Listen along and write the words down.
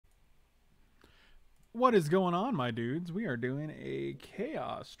What is going on, my dudes? We are doing a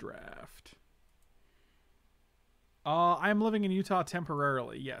chaos draft. I'm living in Utah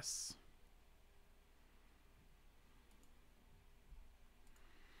temporarily, yes.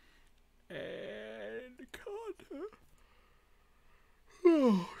 And content.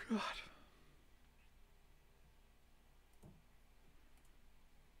 Oh, God.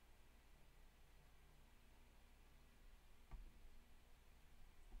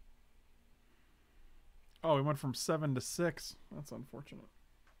 Oh, we went from 7 to 6. That's unfortunate.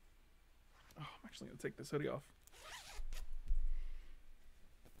 Oh, I'm actually going to take this hoodie off.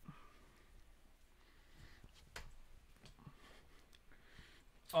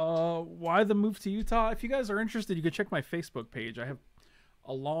 Why the move to Utah? If you guys are interested, you could check my Facebook page. I have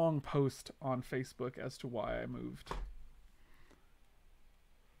a long post on Facebook as to why I moved.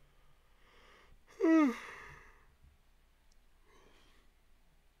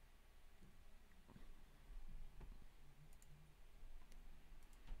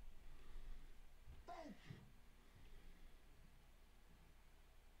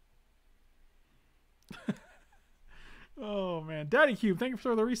 Oh man, Daddy Cube, thank you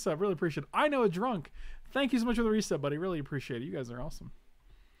for the reset. Really appreciate it. I know a drunk. Thank you so much for the reset, buddy. Really appreciate it. You guys are awesome.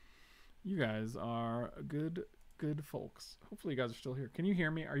 You guys are good folks. Hopefully, you guys are still here. Can you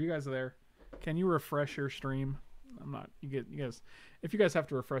hear me? Are you guys there? Can you refresh your stream? I'm not. You guys. If you guys have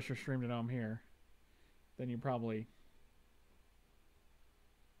to refresh your stream to know I'm here, then you probably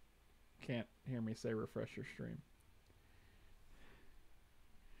can't hear me say refresh your stream.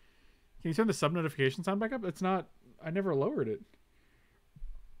 Can you turn the sub notification sound back up? It's not. I never lowered it.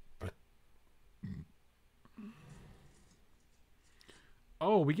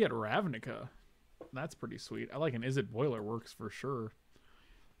 Oh, we get Ravnica. That's pretty sweet. I like an Is It Boiler Works for sure.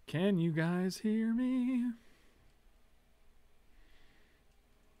 Can you guys hear me?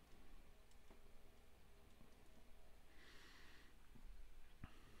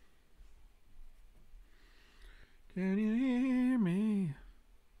 Can you hear me?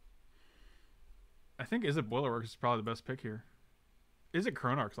 I think Is It Boiler Works is probably the best pick here. Is It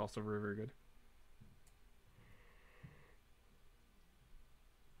Chronarch's also very, very good.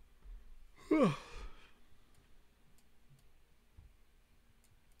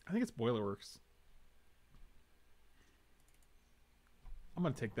 I think it's Boilerworks. I'm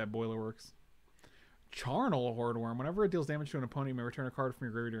going to take that Boilerworks. Charnel Hordworm. Whenever it deals damage to an opponent, you may return a card from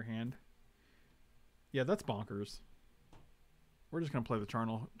your graveyard to your hand. Yeah, that's bonkers. We're just going to play the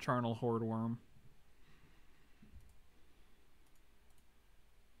Charnel Hordworm.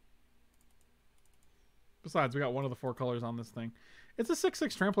 Besides, we got one of the 4 colors on this thing. It's a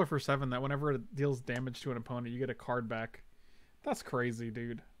 6/6 trampler for 7 that whenever it deals damage to an opponent, you get a card back. That's crazy,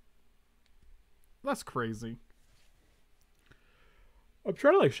 dude. That's crazy. I'm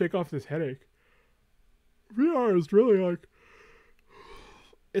trying to like shake off this headache. VR is really like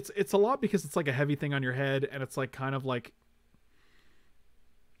it's a lot because it's like a heavy thing on your head and it's like kind of like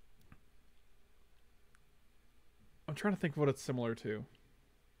I'm trying to think of what it's similar to.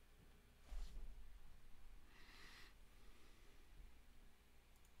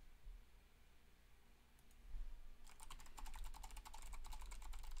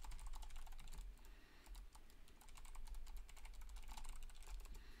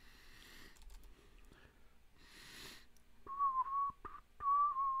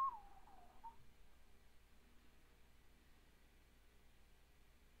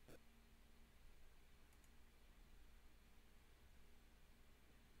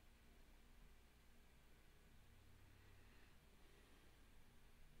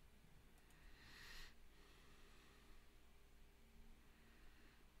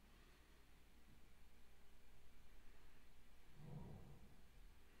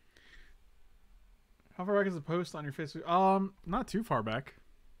 How far back is the post on your Facebook? Not too far back.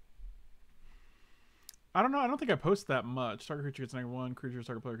 I don't know. I don't think I post that much. Target creature gets -1. Creatures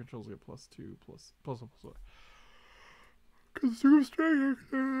target player controls get +2, plus. Consume strength.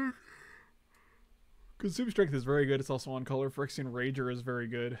 Consume strength is very good. It's also on color. Phyrexian Rager is very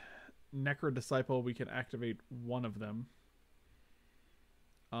good. Necro Disciple, we can activate one of them.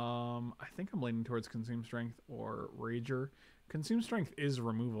 I think I'm leaning towards Consume Strength or Rager. Consume Strength is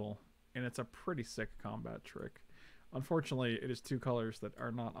removal, and it's a pretty sick combat trick. Unfortunately, it is 2 colors that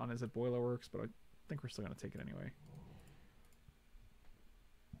are not on Is It Boiler Works, but I think we're still going to take it anyway.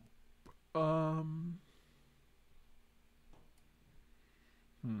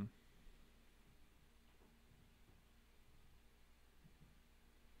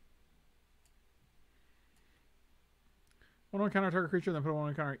 One counter target creature, then put a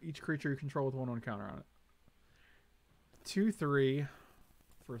 1/1 counter each creature you control with a 1/1 counter on it. 2/3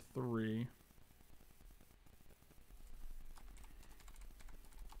 for 3.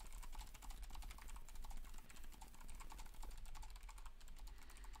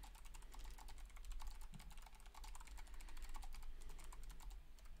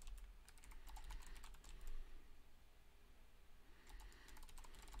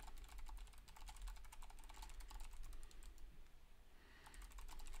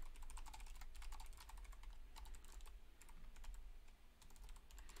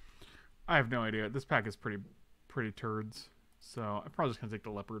 I have no idea. This pack is pretty turds. So I'm probably just gonna take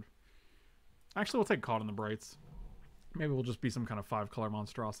the leopard. Actually, we'll take Caught in the Brights. Maybe we'll just be some kind of 5-color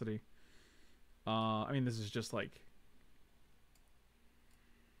monstrosity. I mean, this is just like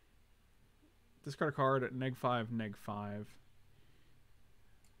discard a card at -5, -5.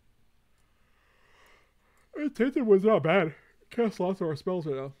 Tinted was not bad. Cast lots of our spells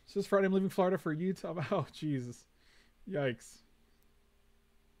right now. It's just Friday. I'm leaving Florida for Utah. Oh, Jesus. Yikes.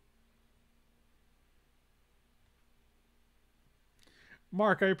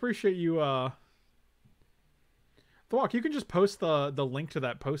 Mark, I appreciate you. Thwalk, you can just post the link to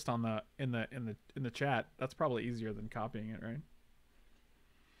that post on the in the chat. That's probably easier than copying it, right?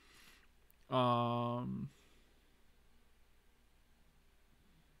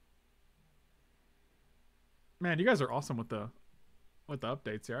 Man, you guys are awesome with the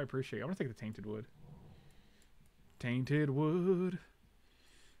updates here. I appreciate it. I'm gonna take the Tainted Wood. Tainted Wood.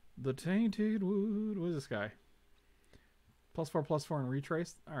 The Tainted Wood. What is this guy? +4/+4 and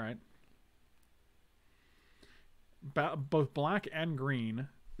retrace. All right. Both black and green.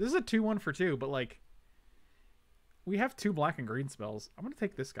 This is a 2-1 for 2, but like we have 2 black and green spells. I'm gonna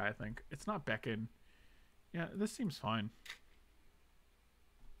take this guy. I think it's not Beckon. Yeah, this seems fine.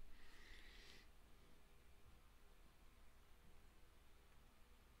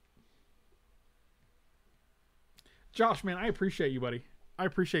 Josh, man, I appreciate you, buddy. I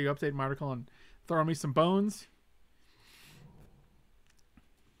appreciate you updating my article and throwing me some bones.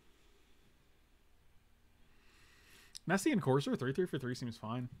 Nessie and Courser, 3/3 for 3 seems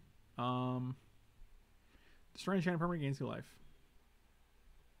fine. Destroy enchanted permanent gains 2 life.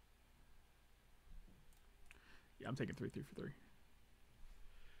 Yeah, I'm taking 3/3 for 3.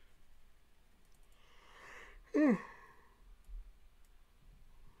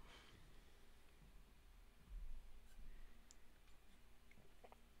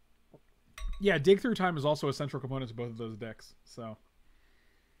 Yeah, Dig Through Time is also a central component to both of those decks. So,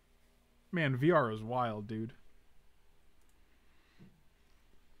 man, VR is wild, dude.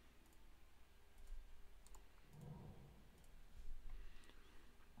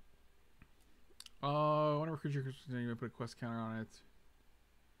 Whenever creature you put a quest counter on it.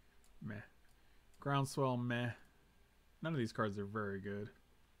 Meh. Groundswell, meh. None of these cards are very good.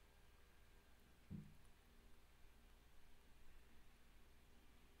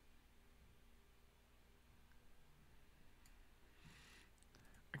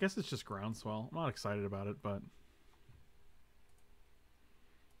 I guess it's just Groundswell. I'm not excited about it, but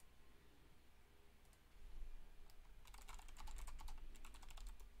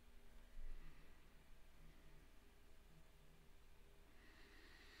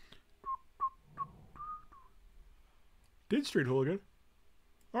Dead Street Hooligan.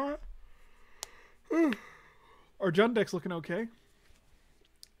 Alright. Our Jund deck's looking okay.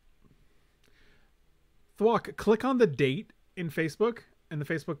 Thwalk, click on the date in Facebook, in the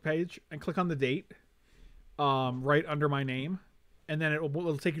Facebook page, and click on the date right under my name. And then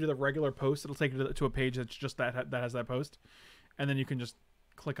it'll take you to the regular post. It'll take you to a page that's just that has that post. And then you can just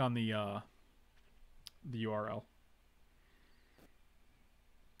click on the URL.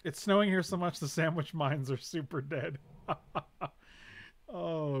 It's snowing here so much the sandwich mines are super dead.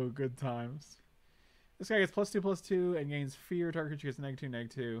 Oh, good times. This guy gets +2/+2 and gains fear. Target creature gets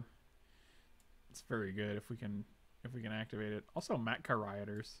 -2/-2. It's very good if we can activate it. Also, Matka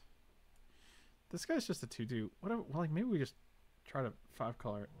Rioters. This guy's just a 2/2. Whatever. Well, like maybe we just try to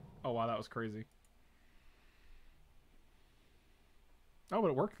 5-color it. Oh wow, that was crazy. Oh, but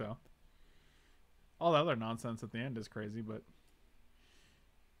it worked though. All the other nonsense at the end is crazy, but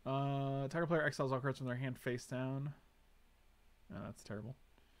target player exiles all cards from their hand face down. Oh, that's terrible.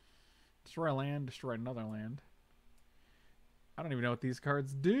 Destroy a land, destroy another land. I don't even know what these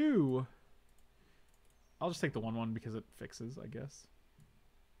cards do. I'll just take the 1/1 because it fixes, I guess.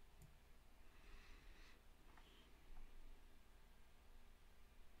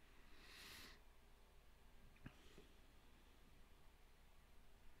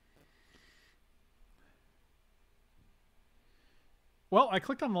 Well, I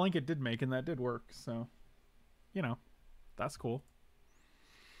clicked on the link it did make, and that did work, so, you know, that's cool.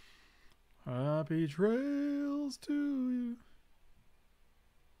 Happy trails to you.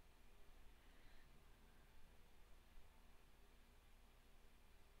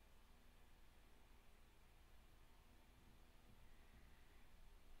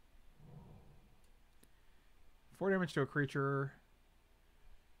 Four damage to a creature.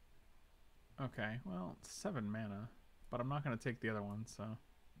 Okay, well, it's 7 mana. But I'm not going to take the other one, so.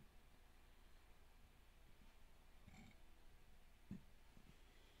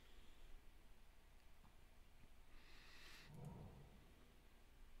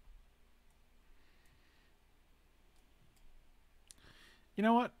 You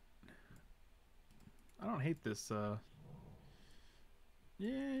know what? I don't hate this. Yeah,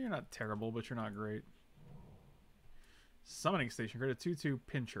 you're not terrible, but you're not great. Summoning station. Create a 2/2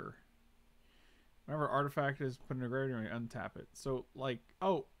 pincher. Whenever artifact is put in a graveyard, you untap it. So, like,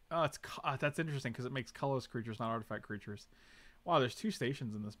 that's interesting because it makes colorless creatures, not artifact creatures. Wow, there's 2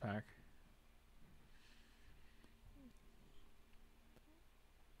 stations in this pack.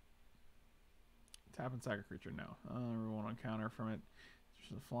 Tap and sack a creature. No. Everyone on counter from it.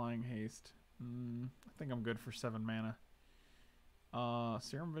 Just a flying haste. I think I'm good for 7 mana.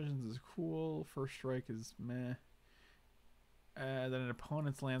 Serum Visions is cool. First Strike is meh. Then an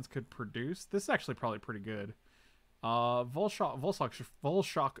opponent's lands could produce. This is actually probably pretty good.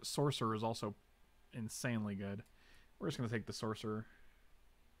 Volshock Sorcerer is also insanely good. We're just going to take the Sorcerer.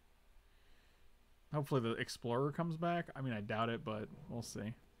 Hopefully the Explorer comes back. I mean, I doubt it, but we'll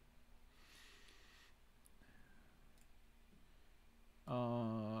see.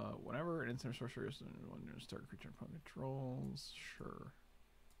 Whenever an instant sorcerer is one to start creature opponent controls, sure.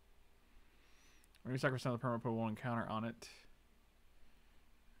 When you sacrifice the permanent, put 1 counter on it.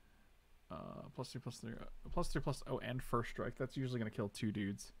 +2/+3, oh, and first strike. That's usually going to kill 2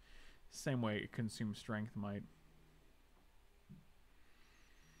 dudes. Same way consume strength might.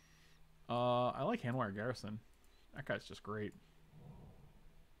 I like Handwire Garrison. That guy's just great.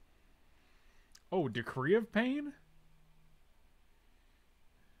 Oh, Decree of Pain?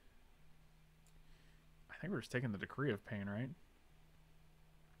 I think we're just taking the Decree of Pain, right?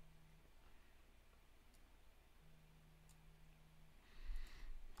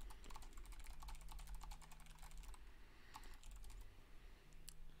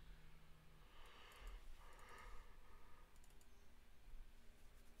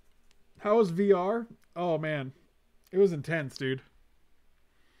 How was VR? Oh, man. It was intense, dude.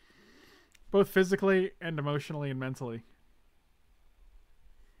 Both physically and emotionally and mentally.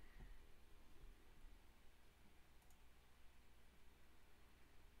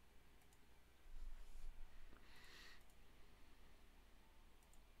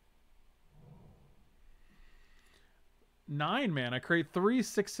 Nine mana. Create 3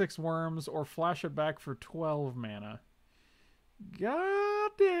 6/6 worms or flash it back for 12 mana.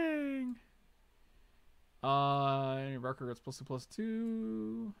 God dang. Any Barker gets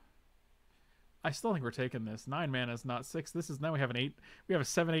 +2/+2. I still think we're taking this. 9 mana is not 6. This is now we have an 8. We have a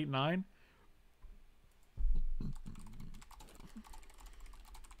 7, 8, 9.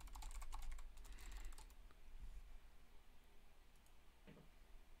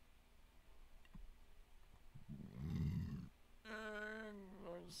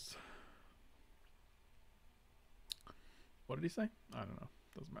 What did he say? I don't know.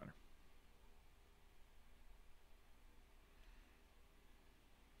 Doesn't matter.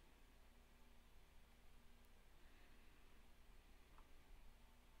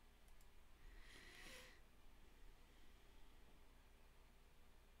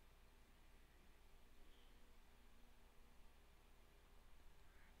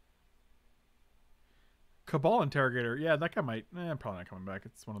 Cabal Interrogator. Yeah, that guy might... probably not coming back.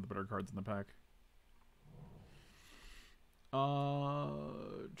 It's one of the better cards in the pack.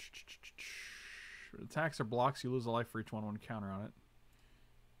 Attacks or blocks, you lose a life for each 1/1 counter on it.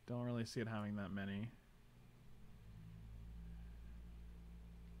 Don't really see it having that many.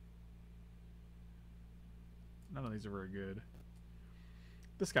 None of these are very good.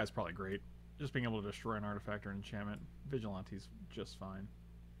 This guy's probably great. Just being able to destroy an artifact or enchantment. Vigilante's just fine.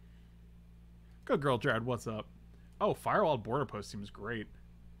 Good girl, Jared. What's up? Oh, Firewall Border Post seems great.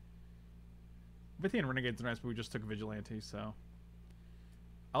 Vithian Renegade's nice, but we just took Vigilante, so...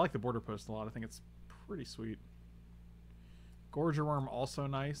 I like the Border Post a lot. I think it's pretty sweet. Gorger Worm also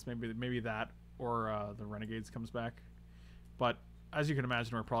nice. Maybe that or the Renegades comes back. But as you can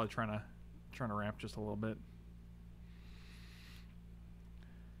imagine, we're probably trying to ramp just a little bit.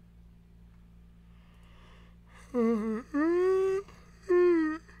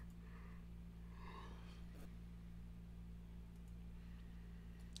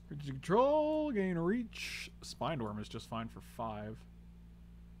 Control, gain reach. Spinedworm is just fine for 5.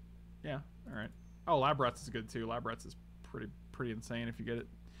 Yeah, all right. Oh, Lab Rats is good too. Lab Rats is pretty insane if you get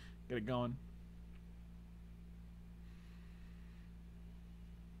it going.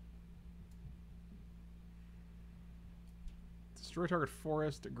 Destroy target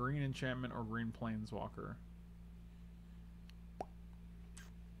forest, green enchantment, or green planeswalker.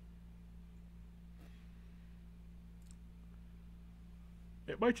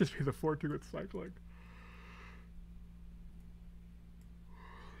 It might just be the 4/2 with cycling.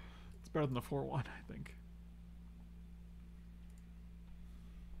 It's better than the 4/1, I think.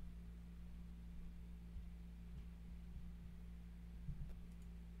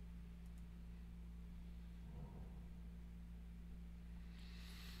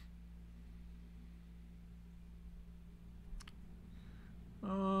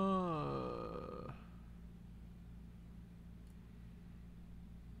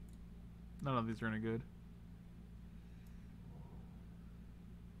 None of these are any good.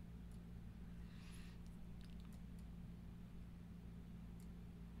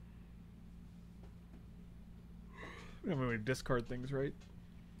 We don't really discard things, right?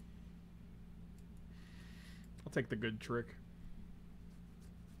 I'll take the good trick.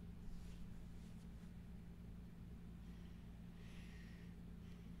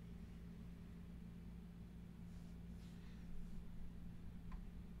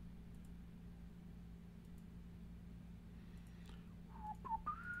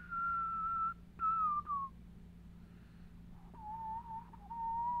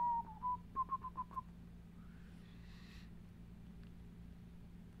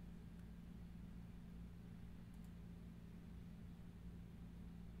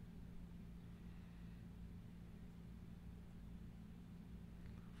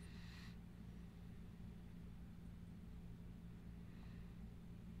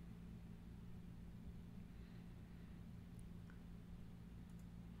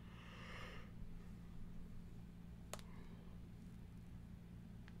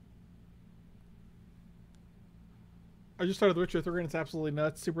 I just started The Witcher 3 and it's absolutely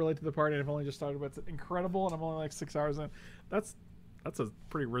nuts. Super late to the party and I've only just started, but it's incredible and I'm only like 6 hours in. That's a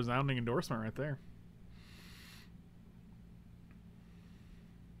pretty resounding endorsement right there.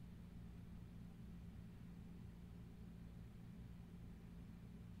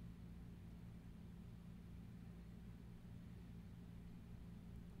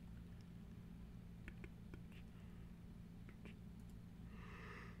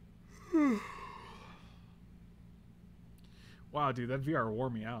 Wow, dude, that VR wore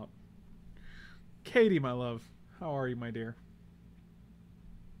me out. Katie, my love, how are you, my dear?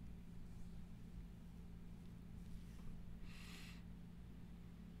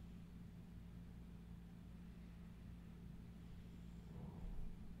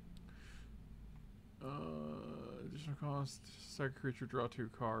 Additional cost. Second creature, draw 2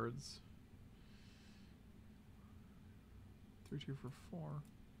 cards. 3/2 for 4.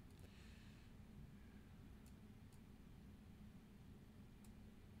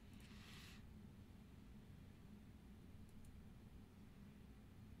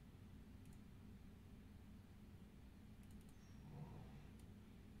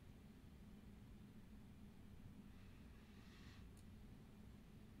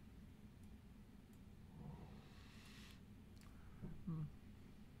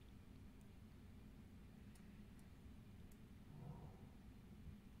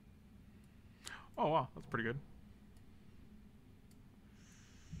 Oh wow, that's pretty good.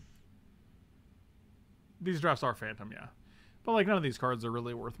 These drafts are Phantom, yeah. But like none of these cards are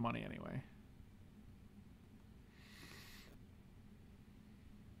really worth money anyway.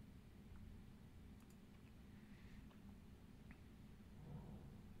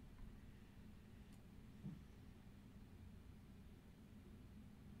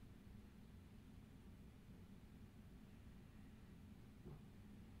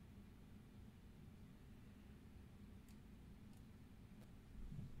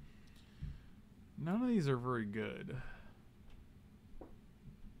 None of these are very good.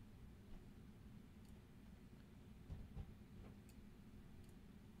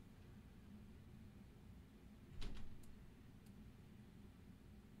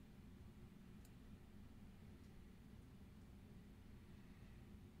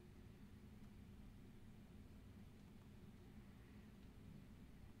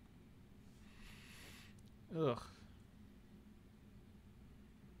 Ugh.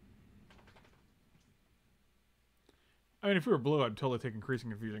 I mean, if we were blue, I'd totally take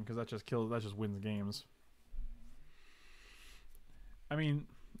Increasing Confusion because that just kills. That just wins games. I mean,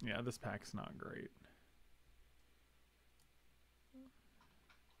 yeah, this pack's not great.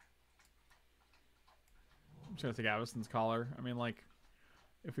 I'm just gonna take Avacyn's Collar. I mean, like,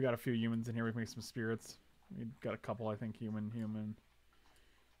 if we got a few humans in here, we can make some spirits. We got a couple, I think. Human.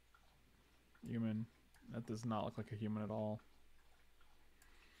 That does not look like a human at all.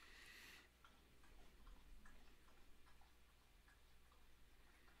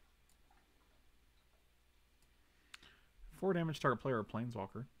 Four damage target player or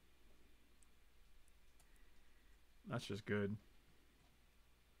planeswalker. That's just good.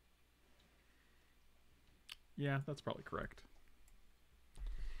 Yeah, that's probably correct.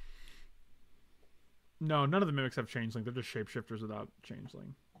 No, none of the mimics have changeling. They're just shapeshifters without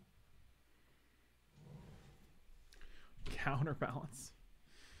changeling. Counterbalance.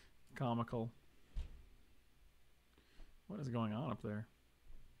 Comical. What is going on up there?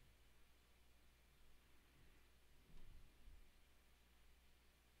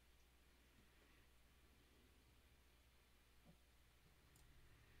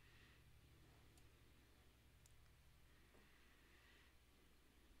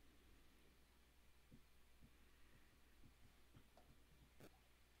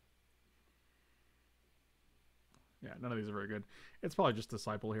 Yeah, none of these are very good. It's probably just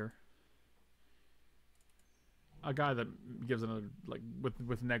Disciple here. A guy that gives another, like,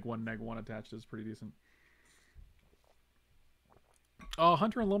 with neg 1, neg 1 attached is pretty decent.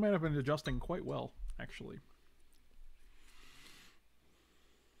 Hunter and Lowman have been adjusting quite well, actually.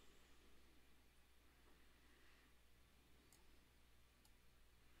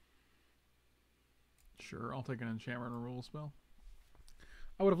 Sure, I'll take an enchantment removal spell.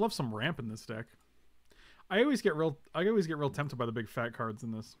 I would have loved some ramp in this deck. I always get real tempted by the big fat cards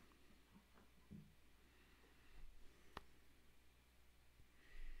in this.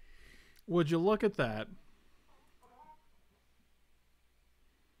 Would you look at that?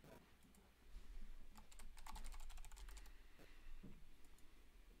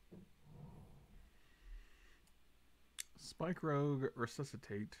 Spike Rogue,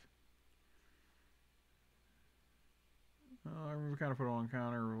 Resuscitate. Remove counter, put on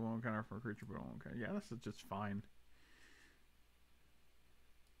counter, remove one counter for a creature, put on counter. Yeah, this is just fine.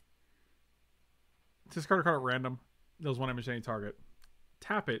 Discard a card at random, deals 1 damage to any target.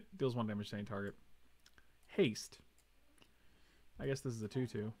 Tap it, deals 1 damage to any target. Haste. I guess this is a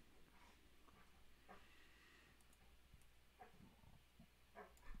 2/2.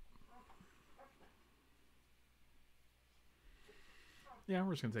 Yeah,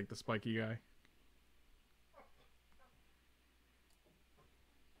 we're just going to take the spiky guy.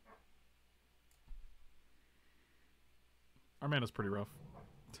 Our mana's pretty rough.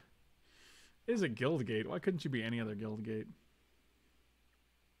 It is a guild gate. Why couldn't you be any other guild gate?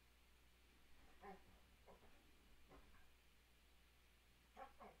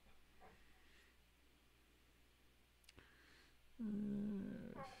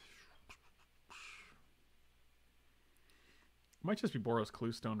 Might just be Boros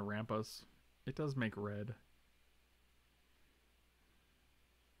Cluestone to ramp us. It does make red.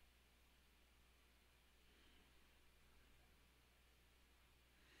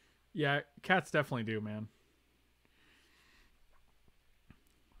 Yeah, cats definitely do, man.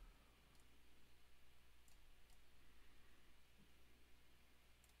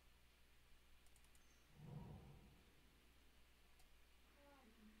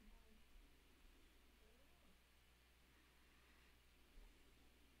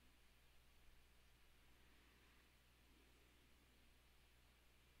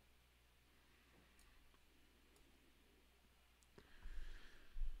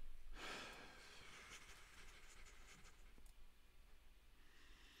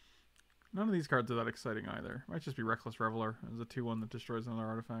 None of these cards are that exciting either. Might just be Reckless Reveler as a 2/1 that destroys another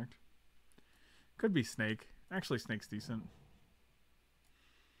artifact. Could be Snake. Actually, Snake's decent.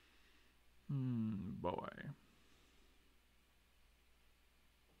 Boy.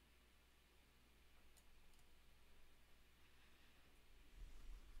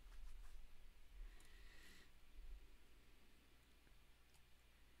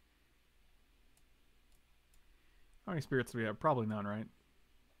 How many spirits do we have? Probably none, right?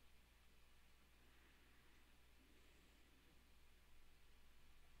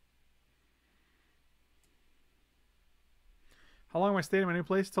 How long am I staying in my new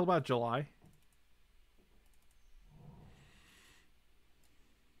place? Till about July.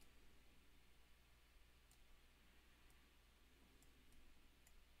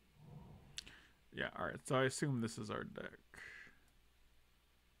 Yeah, alright. So I assume this is our deck.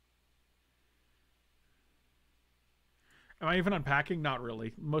 Am I even unpacking? Not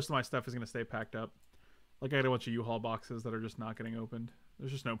really. Most of my stuff is going to stay packed up. Like, I had a bunch of U-Haul boxes that are just not getting opened.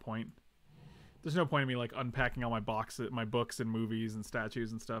 There's just no point. There's no point in me, like, unpacking all my boxes, my books and movies and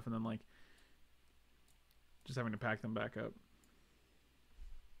statues and stuff, and then, like, just having to pack them back up.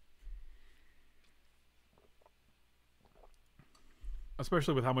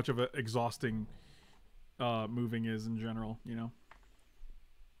 Especially with how much of an exhausting moving is in general, you know?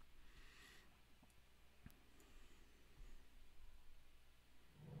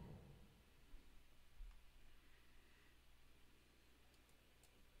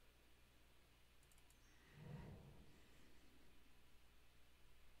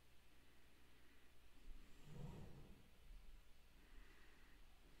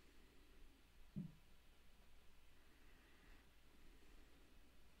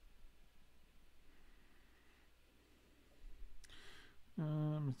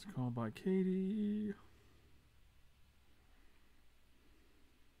 It's called by Katie.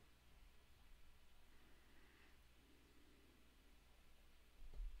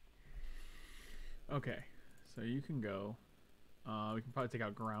 Okay, so you can go. We can probably take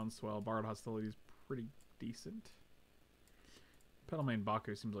out Groundswell. Borrowed Hostility is pretty decent. Petalmain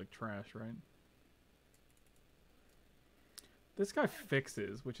Baku seems like trash, right? This guy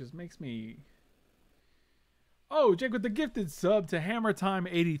fixes, which is makes me... Oh, Jake with the gifted sub to Hammer Time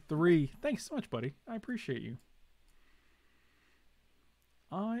 83. Thanks so much, buddy. I appreciate you.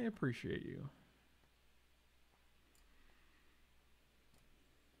 I appreciate you.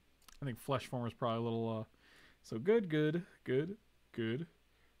 I think Flesh Form is probably a little, so good, good, good, good,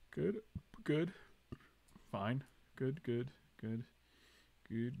 good, good, fine, good, good, good,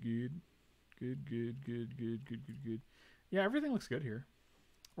 good, good, good, good, good, good, good, good, good. Yeah, everything looks good here.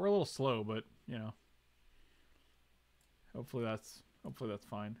 We're a little slow, but, you know, hopefully that's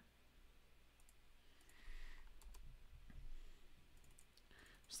fine.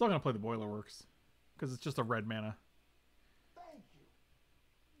 Still gonna play the Boiler Works because it's just a red mana. Thank you.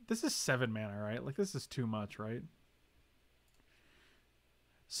 This is 7 mana, right? Like, this is too much, right?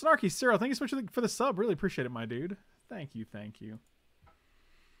 Snarky Cyril, thank you so much for the sub. Really appreciate it, my dude. Thank you, thank you.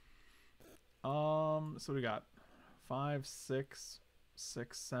 So we got 5, 6,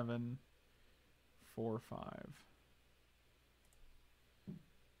 6, 7, 4, 5.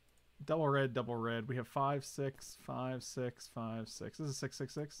 Double red, double red. We have 5, 6, 5, 6, 5, 6. This is 6,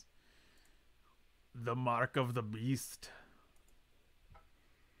 6, 6. The Mark of the Beast.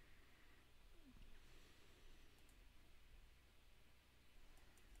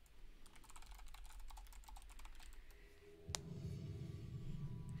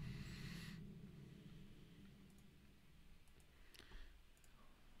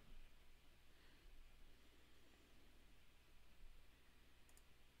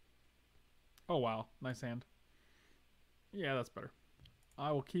 Oh, wow. Nice hand. Yeah, that's better.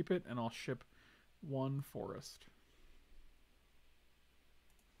 I will keep it, and I'll ship 1 forest.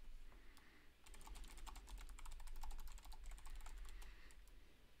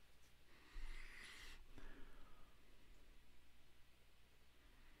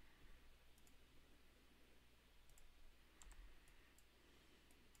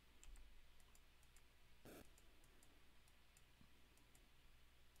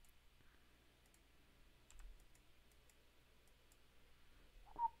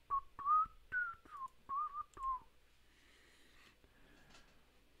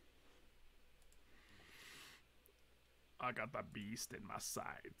 I got the beast in my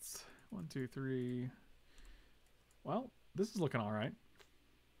sights. 1, 2, 3. Well, this is looking all right.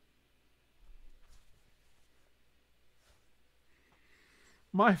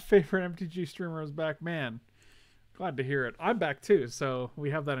 My favorite MTG streamer is back. Man, glad to hear it. I'm back too, so we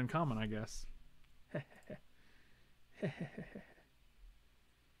have that in common, I guess.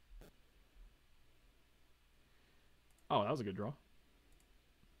 Oh, that was a good draw.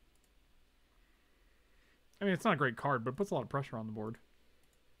 I mean, it's not a great card, but it puts a lot of pressure on the board.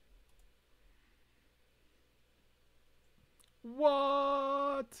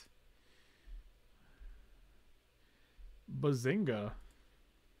 What? Bazinga.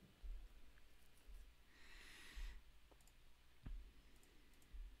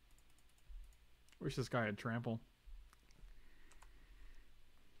 Wish this guy had trample.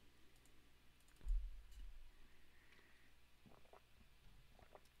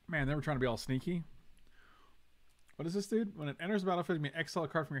 Man, they were trying to be all sneaky. What is this, dude? When it enters the battlefield, you may exile a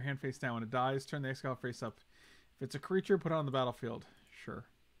card from your hand face down. When it dies, turn the exile face up. If it's a creature, put it on the battlefield. Sure.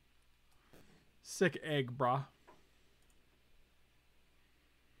 Sick egg, brah.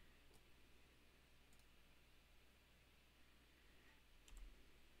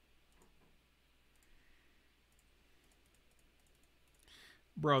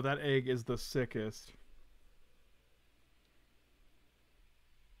 Bro, that egg is the sickest.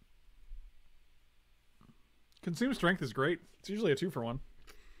 Consume strength is great. It's usually a 2-for-1.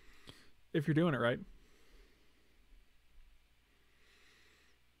 If you're doing it right.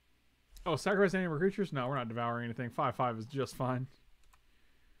 Oh, sacrifice any of our creatures? No, we're not devouring anything. 5/5 is just fine.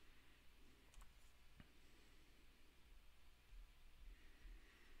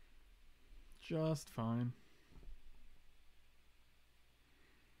 Just fine.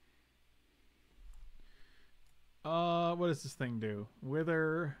 What does this thing do?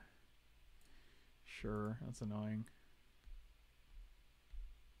 Wither. Sure, that's annoying.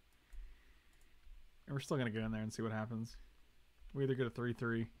 And we're still gonna get in there and see what happens. We either get a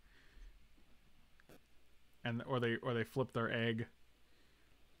 3/3, and or they flip their egg.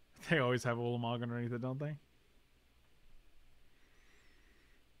 They always have a little Ulamog underneath it, don't they?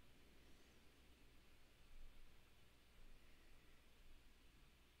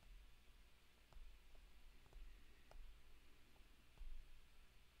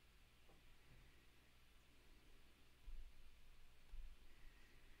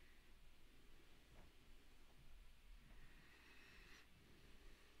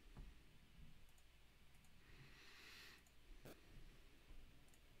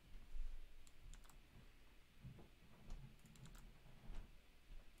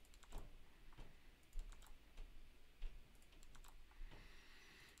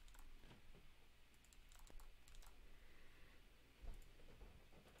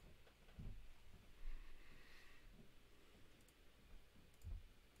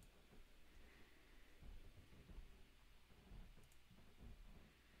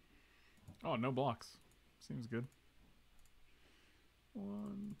 Oh, no blocks. Seems good.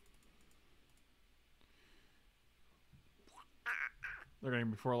 One. They're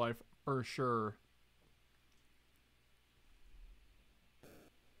getting before life for sure.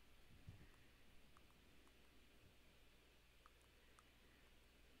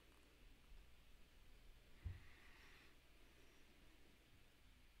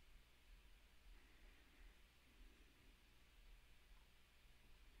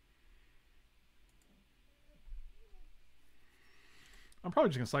 I'm probably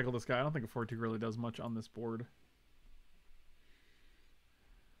just going to cycle this guy. I don't think a 4-2 really does much on this board.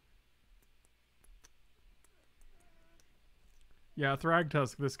 Yeah,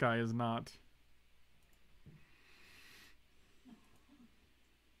 Thragtusk, this guy is not.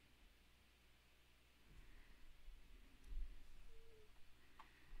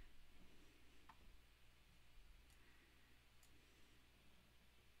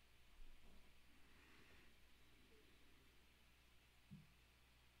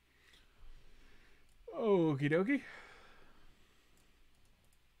 Okie dokie.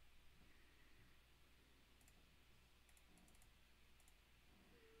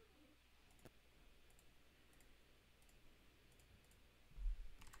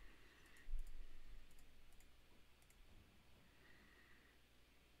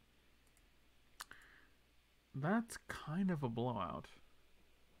 That's kind of a blowout.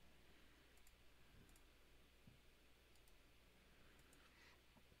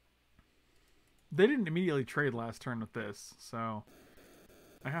 They didn't immediately trade last turn with this, so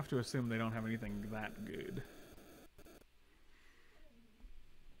I have to assume they don't have anything that good.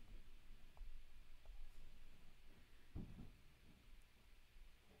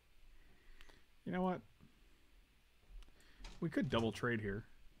 You know what? We could double trade here.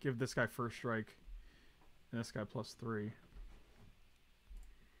 Give this guy first strike and this guy +3.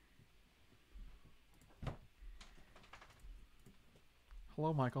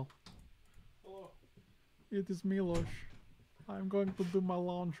 Hello, Michael. Hello. It is Milos. I'm going to do my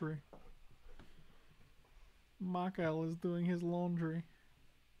laundry. Michael is doing his laundry.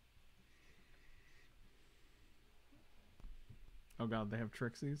 Oh god, they have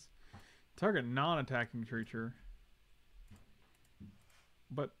Trixies. Target non-attacking creature.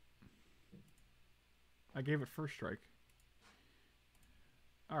 But I gave it first strike.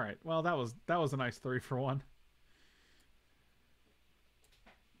 Alright, well that was a nice 3 for 1.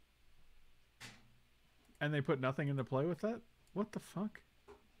 And they put nothing into play with that? What the fuck?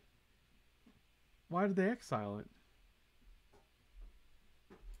 Why did they exile it?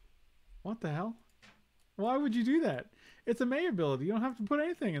 What the hell? Why would you do that? It's a May ability. You don't have to put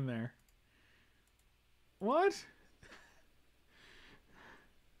anything in there. What?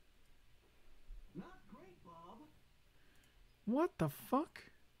 Not great, Bob. What the fuck?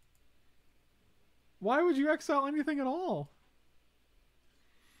 Why would you exile anything at all?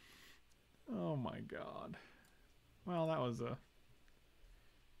 Oh my god. Well, that was a...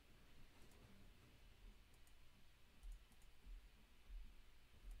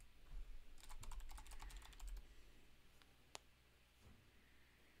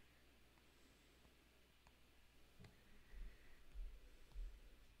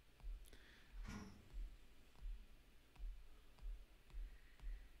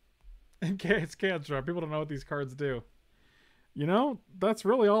 It's cancer. People don't know what these cards do. You know, that's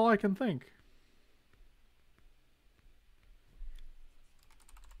really all I can think.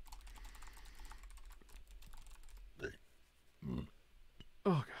 Oh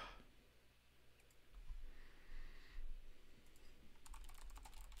god.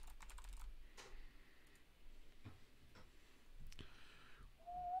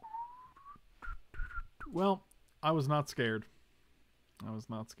 Well, I was not scared. I was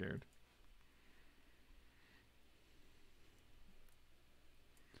not scared.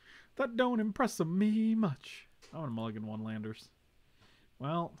 That don't impress me much. I want to mulligan 1 landers.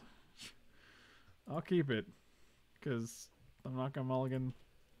 Well, I'll keep it. Because I'm not going to mulligan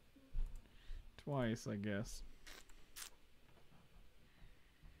twice, I guess.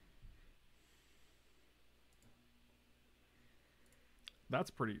 That's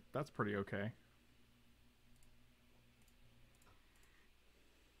pretty okay.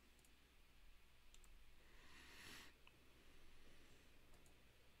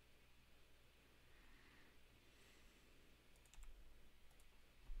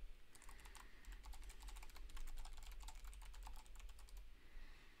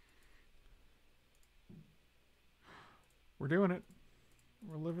 We're doing it.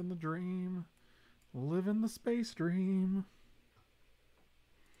 We're living the dream. Living the space dream.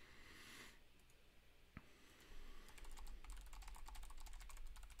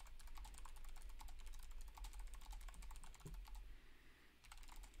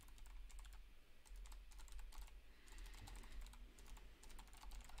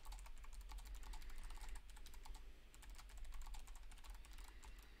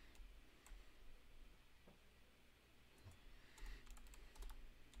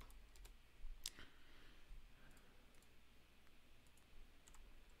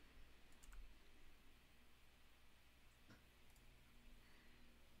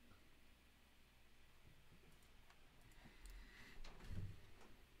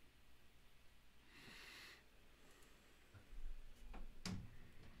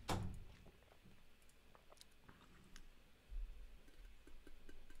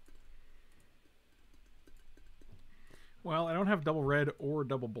 Well, I don't have double red or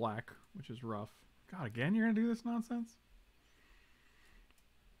double black, which is rough. God, again, you're going to do this nonsense?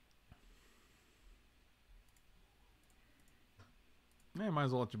 Yeah, might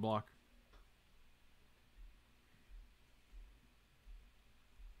as well let you block.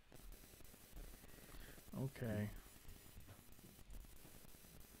 Okay.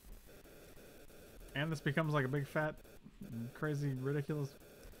 And this becomes like a big fat, crazy, ridiculous...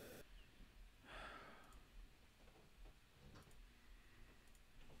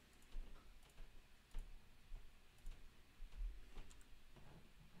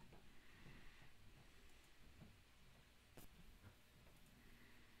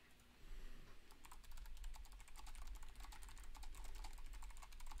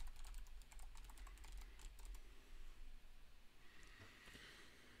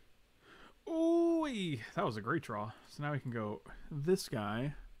 Ooh, that was a great draw. So now we can go this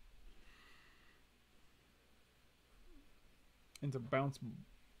guy into Bounce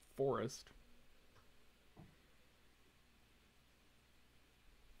Forest.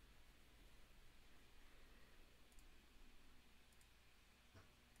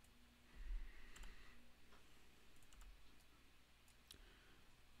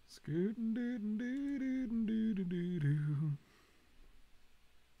 Scootin' doodin' doodin' doodin' doodin'.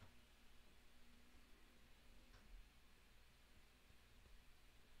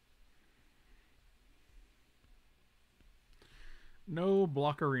 No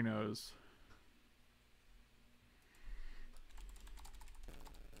blockerinos.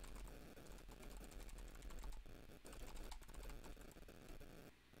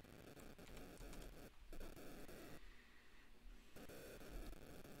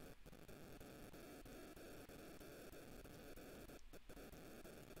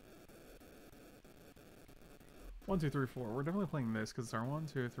 One, two, three, four. We're definitely playing this because it's our 1,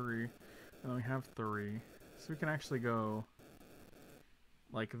 2, 3, and then we have 3. So we can actually go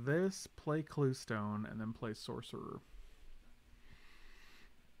like this, play Cluestone, and then play Sorcerer.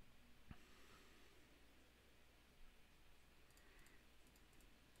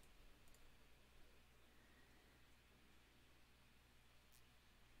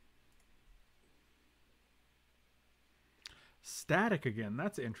 Static again.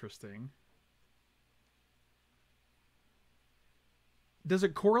 That's interesting. Does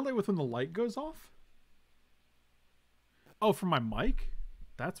it correlate with when the light goes off? Oh, from my mic?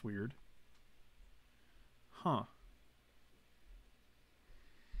 That's weird. Huh.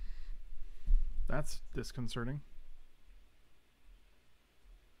 That's disconcerting.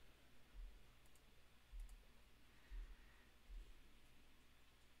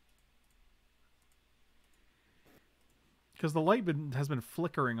 Because the light has been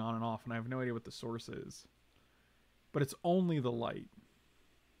flickering on and off, and I have no idea what the source is. But it's only the light.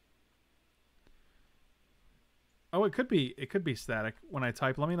 Oh, it could be static when I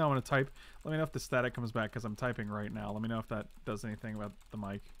type. Let me know when I type. Let me know if the static comes back because I'm typing right now. Let me know if that does anything about the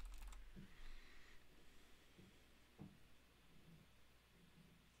mic.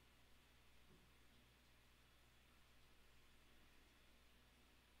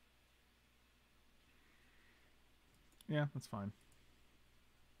 Yeah, that's fine.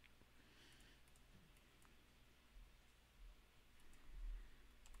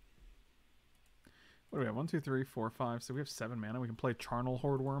 What do we have? 1, 2, 3, 4, 5. So we have 7 mana. We can play Charnel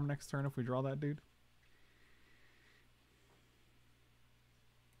Horde Worm next turn if we draw that dude.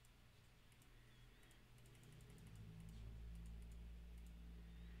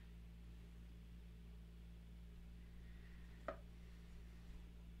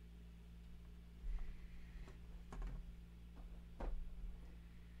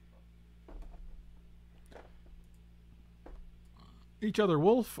 Each other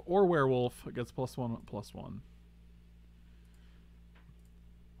wolf or werewolf gets +1/+1.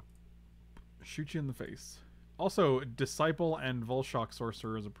 Shoot you in the face. Also, Disciple and Volshock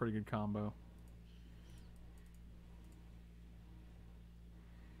Sorcerer is a pretty good combo.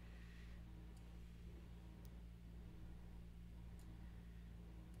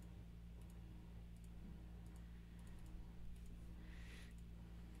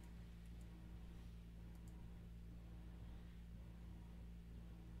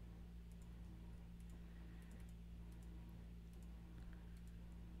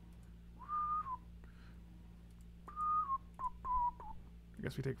 I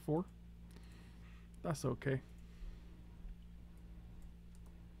guess we take 4. That's okay.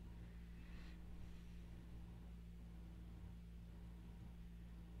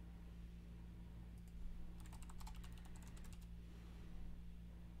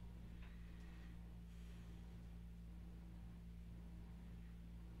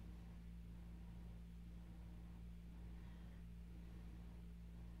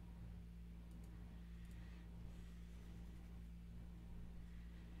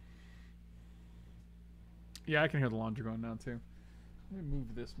 Yeah, I can hear the laundry going now too. Let me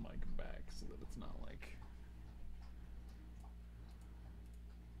move this mic back so that it's not like.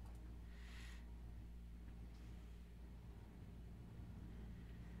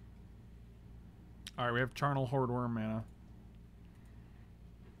 Alright, we have Charnel Horde Worm mana.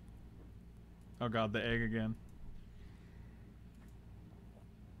 Oh god, the egg again.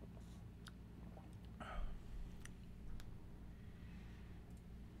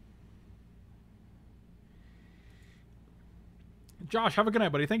 Josh, have a good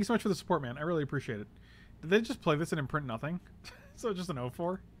night, buddy. Thank you so much for the support, man. I really appreciate it. Did they just play this and imprint nothing? So just an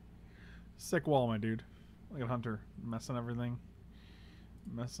 0-4? Sick wall, my dude. Look at Hunter. Messing everything.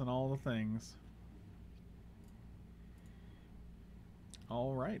 Messing all the things.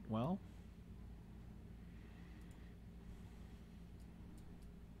 Alright, well.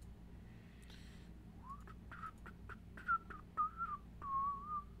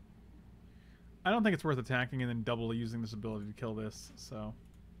 I don't think it's worth attacking and then double using this ability to kill this, so.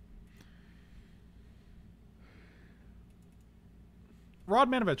 Rod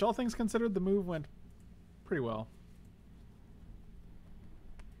Manovich, all things considered, the move went pretty well.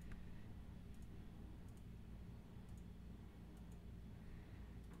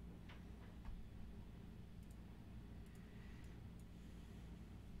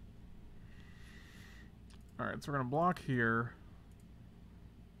 Alright, so we're going to block here.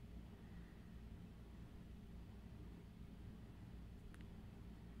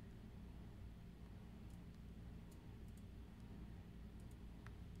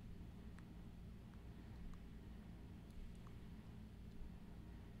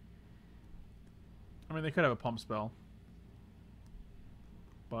 I mean, they could have a pump spell.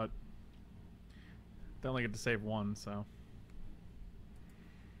 But they only get to save one, so.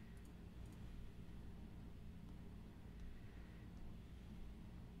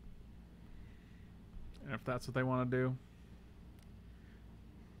 And if that's what they want to do,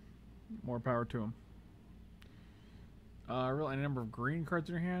 more power to them. Really, any number of green cards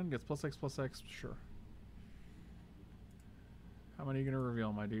in your hand gets +X/+X. Sure. How many are you going to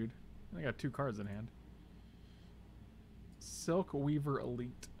reveal, my dude? I got 2 cards in hand. Silk Weaver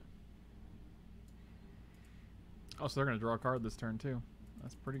Elite. Oh, so they're going to draw a card this turn, too.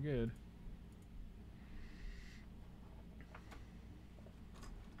 That's pretty good.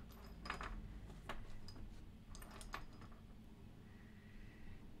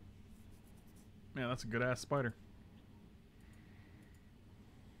 Man, that's a good-ass spider.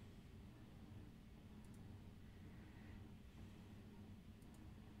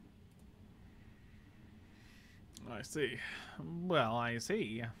 I see. Well, I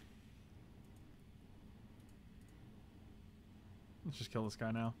see. Let's just kill this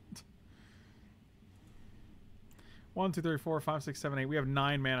guy now. 1, 2, 3, 4, 5, 6, 7, 8. We have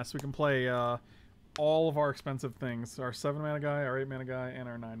 9 mana, so we can play all of our expensive things. Our 7 mana guy, our 8 mana guy, and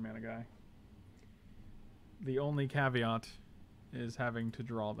our 9 mana guy. The only caveat is having to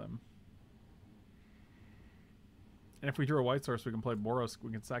draw them. And if we drew a white source, we can play Boros.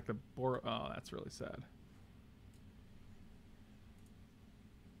 We can sack the Boros. Oh, that's really sad.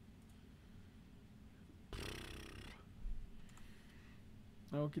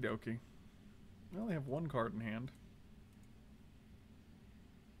 Okie dokie. I only have 1 card in hand.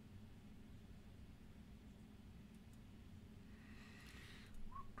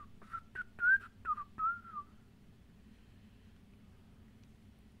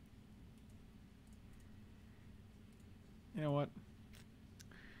 You know what?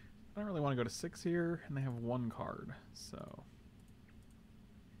 I don't really want to go to 6 here, and they have 1 card, so.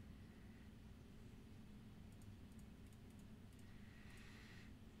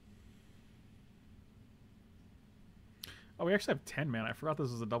 Oh, we actually have 10 mana. I forgot this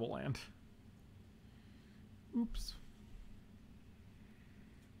was a double land. Oops.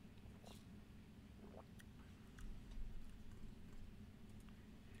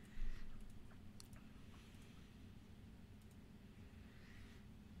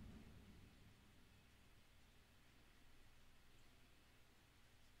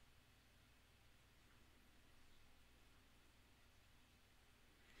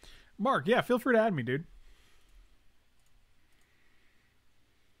 Mark, yeah, feel free to add me, dude.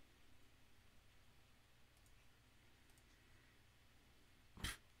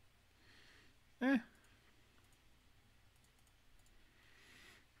 Eh.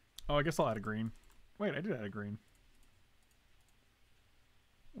 Oh, I guess I'll add a green. Wait, I did add a green.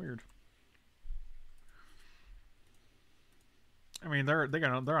 Weird. I mean, they're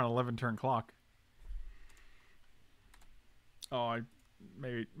on 11 turn clock. Oh,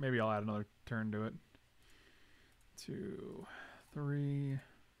 maybe I'll add another turn to it. 2, 3,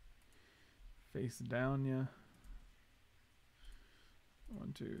 Face down ya.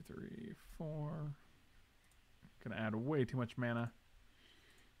 1, 2, 3, 4. Gonna add way too much mana.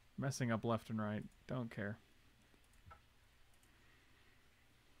 Messing up left and right. Don't care.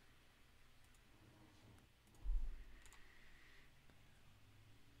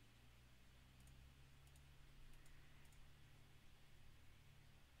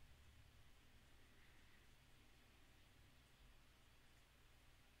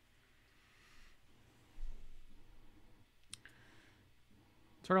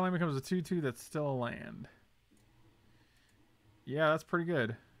 Target land becomes a 2/2 that's still a land. Yeah, that's pretty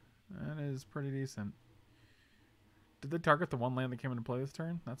good. That is pretty decent. Did they target the one land that came into play this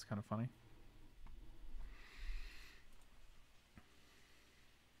turn? That's kind of funny.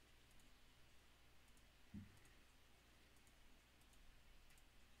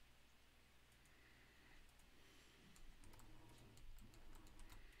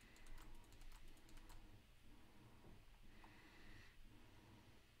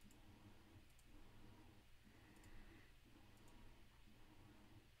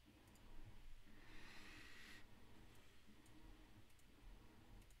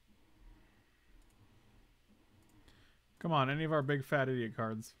 Come on, any of our big fat idiot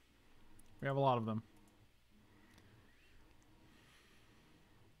cards. We have a lot of them.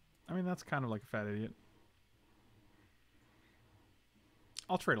 I mean, that's kind of like a fat idiot.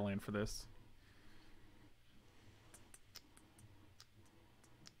 I'll trade a land for this.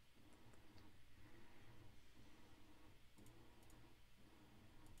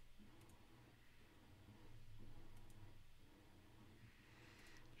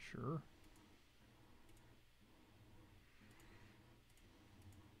 Sure.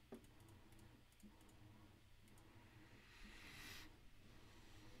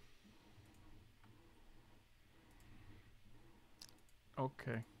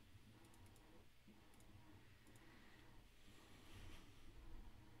 Okay.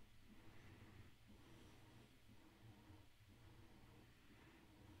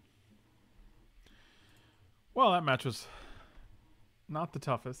 Well, that match was not the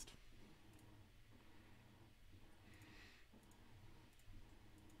toughest.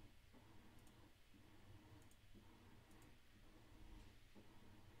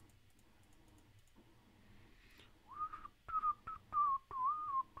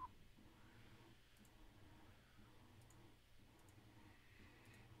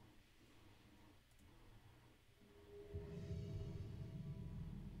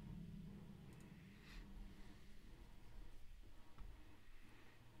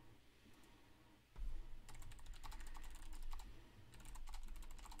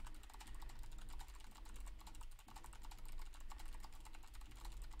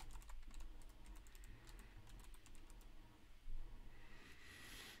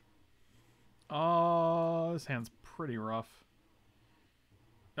 Oh, this hand's pretty rough.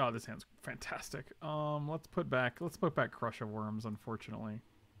 Oh, this hand's fantastic. Let's put back Crush of Worms, unfortunately.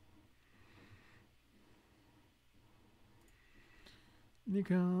 You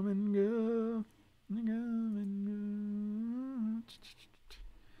come and go. You come and go.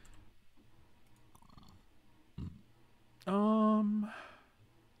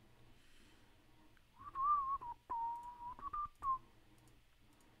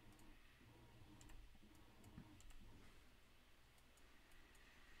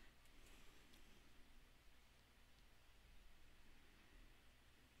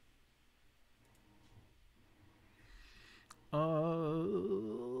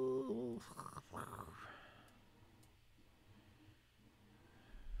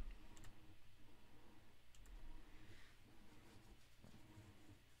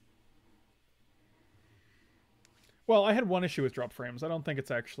 Well, I had one issue with drop frames. I don't think it's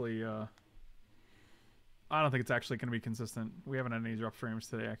actually going to be consistent. We haven't had any drop frames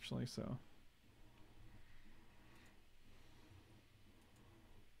today, actually, so.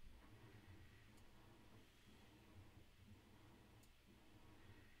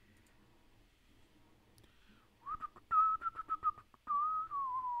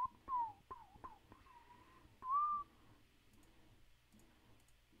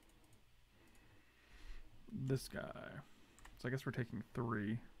 This guy. So I guess we're taking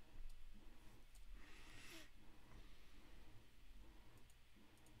 3.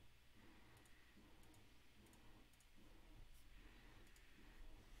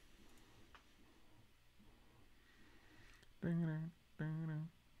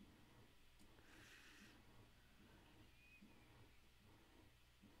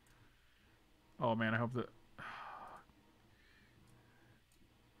 Oh man, I hope that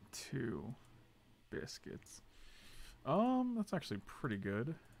 2 biscuits. That's actually pretty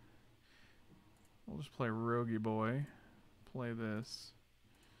good. We'll just play Rogie Boy. Play this.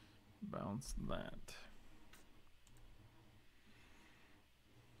 Bounce that.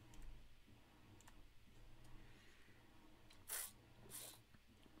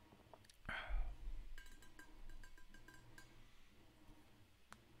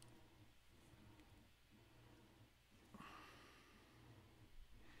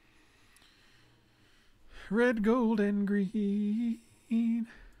 Red, gold, and green.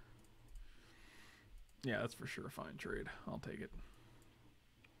 Yeah, that's for sure a fine trade. I'll take it.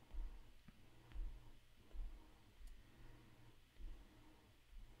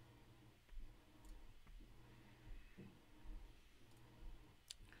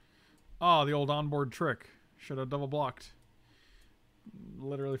 Oh, the old onboard trick. Should have double blocked.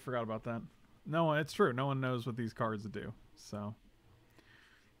 Literally forgot about that. No, it's true. No one knows what these cards do. So,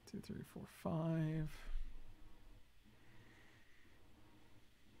 2, 3, 4, 5.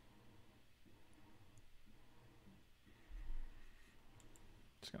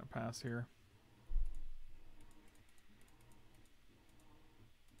 Just gonna pass here.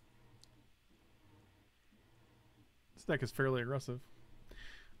 This deck is fairly aggressive.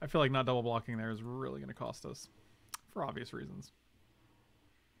 I feel like not double blocking there is really going to cost us for obvious reasons.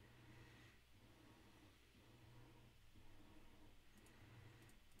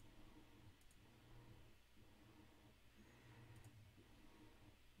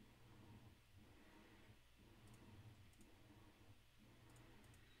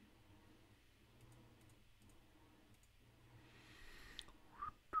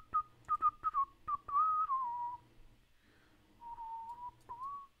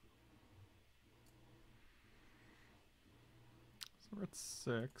 So we're at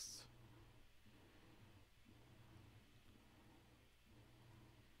 6.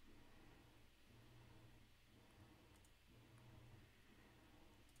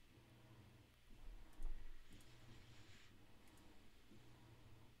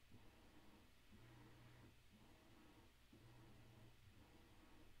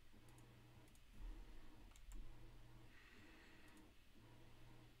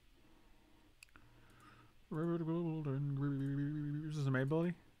 Is this a May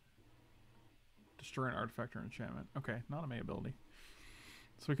ability? Destroy an artifact or enchantment. Okay, not a May ability.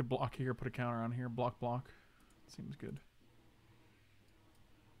 So we could block here, put a counter on here. Block, block. Seems good.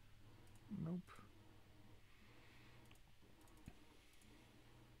 Nope.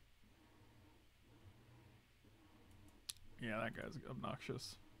 Yeah, that guy's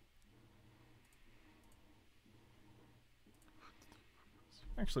obnoxious.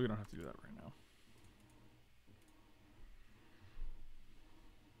 Actually, we don't have to do that right now.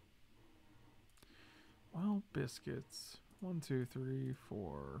 Well, biscuits. 1, 2, 3,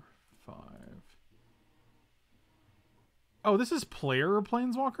 4, 5. Oh, this is player or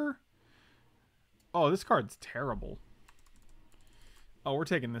planeswalker? Oh, this card's terrible. Oh, we're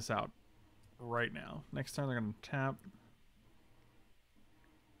taking this out right now. Next time they're going to tap.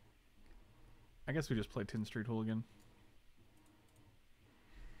 I guess we just play Tin Street Hooligan.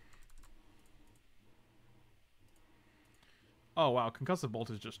 Oh, wow. Concussive Bolt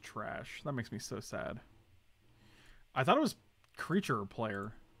is just trash. That makes me so sad. I thought it was creature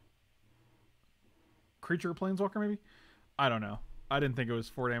player. Creature planeswalker, maybe? I don't know. I didn't think it was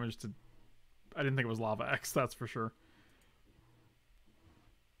 4 damage to... I didn't think it was Lava X, that's for sure.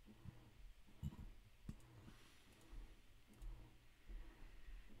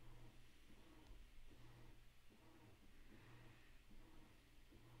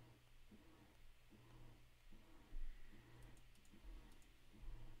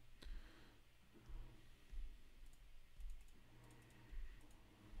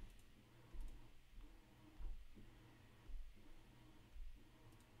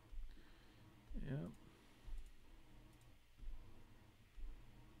 Yep.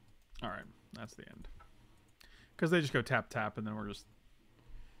 Alright, that's the end. Because they just go tap, tap, and then we're just...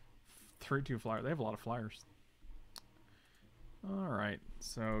 3-2 flyer. They have a lot of flyers. Alright,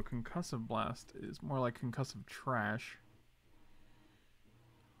 so Concussive Blast is more like Concussive Trash.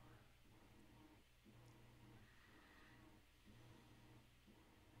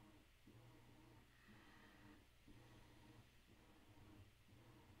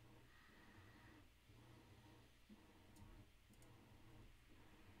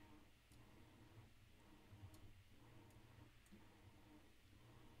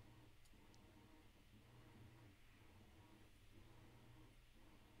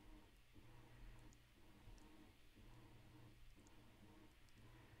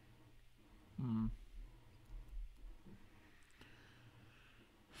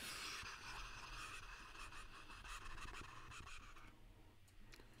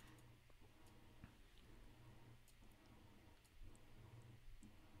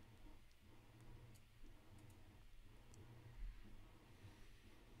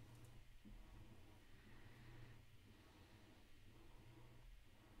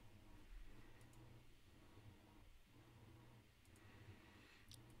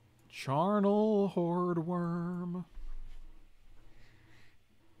 Charnel Horde Worm.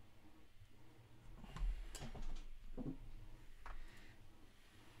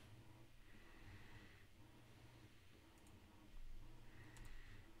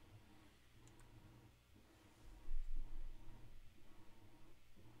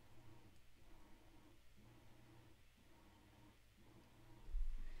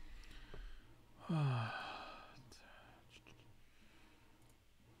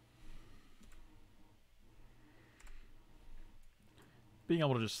 Being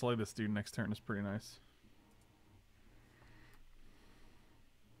able to just slay this dude next turn is pretty nice.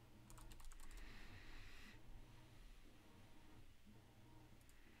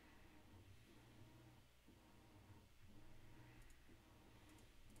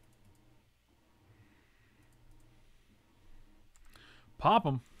 Pop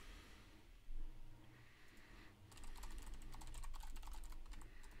him.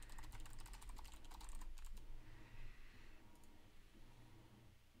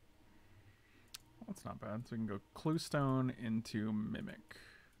 That's not bad. So we can go Cluestone into Mimic.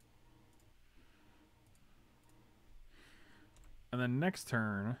 And then next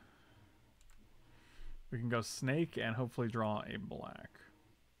turn, we can go Snake and hopefully draw a black.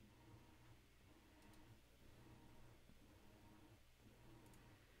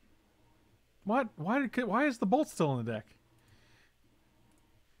 What? Why is the bolt still in the deck?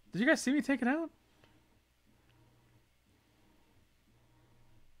 Did you guys see me take it out?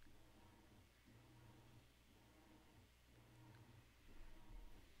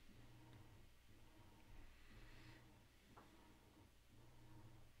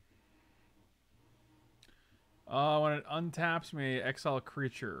 When it untaps me, exile a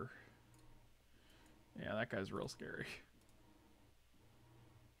creature. Yeah, that guy's real scary.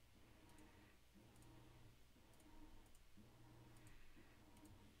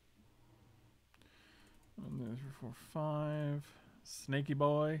 One, 2, 3, 4, 5. Snaky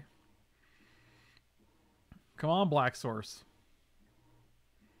boy. Come on, Black Source.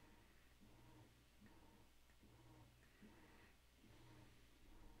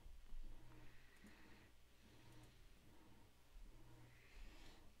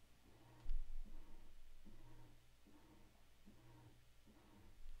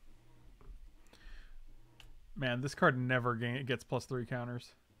 Man, this card never gets +3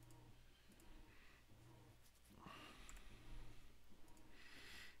 counters.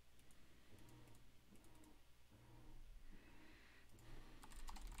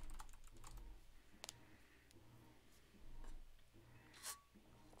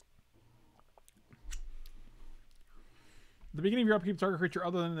 At the beginning of your upkeep, target creature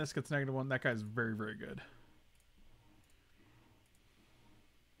other than this gets -1. That guy's very, very good.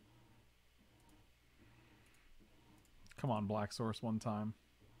 Come on, Black Source, one time.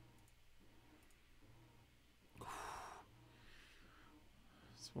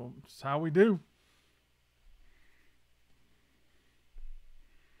 That's how we do.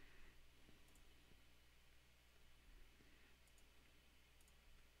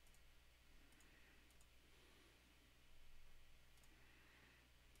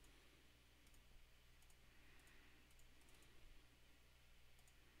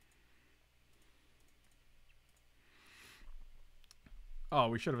 Oh,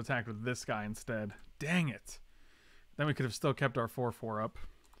 we should have attacked with this guy instead. Dang it. Then we could have still kept our 4/4 up.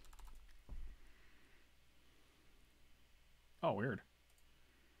 Oh, weird.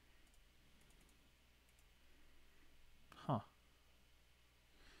 Huh.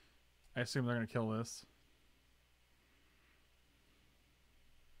 I assume they're going to kill this.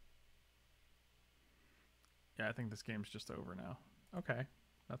 Yeah, I think this game's just over now. Okay.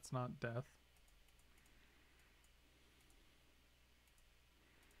 That's not death.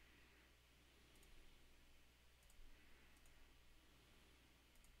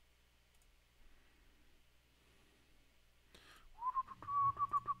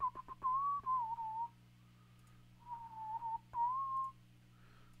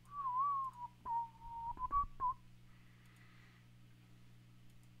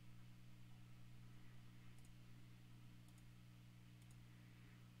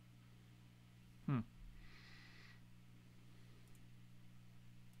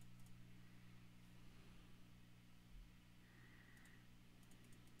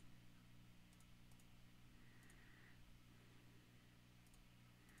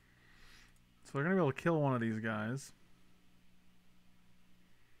 So they're going to be able to kill one of these guys.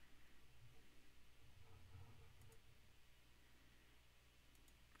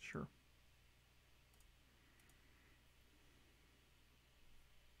 Sure.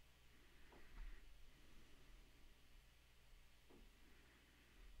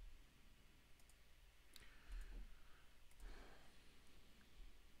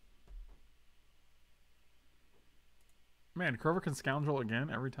 Man, Crover can scoundrel again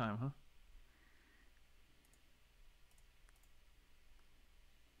every time, huh?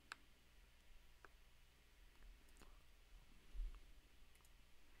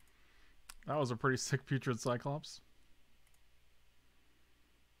 That was a pretty sick putrid Cyclops.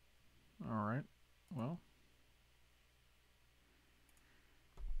 Alright. Well.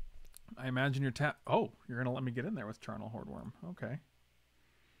 I imagine you're Oh, you're going to let me get in there with Charnel Hordworm. Okay.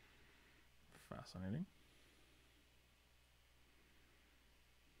 Fascinating.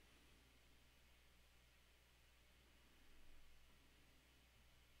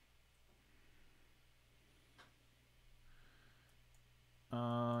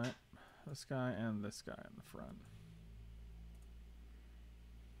 This guy and this guy in the front.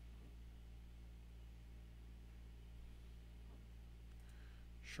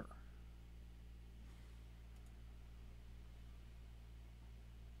 Sure.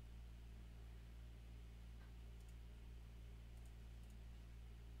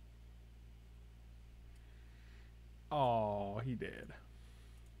 Oh, he did.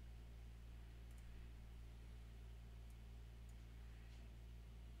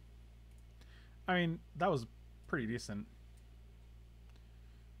 I mean, that was pretty decent.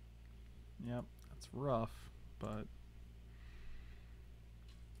 Yep, that's rough, but...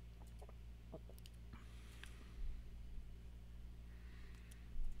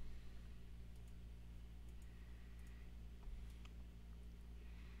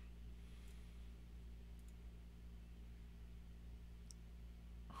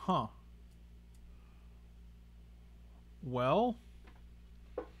 Huh. Well...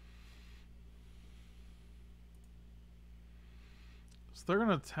 So they're going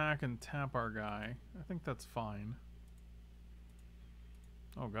to attack and tap our guy. I think that's fine.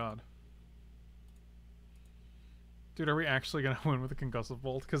 Oh, God. Dude, are we actually going to win with a concussive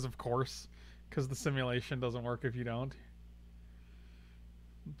bolt? Because, of course. Because the simulation doesn't work if you don't.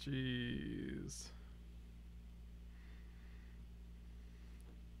 Jeez.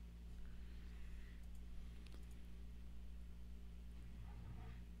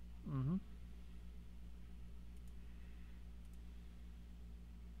 Mm-hmm.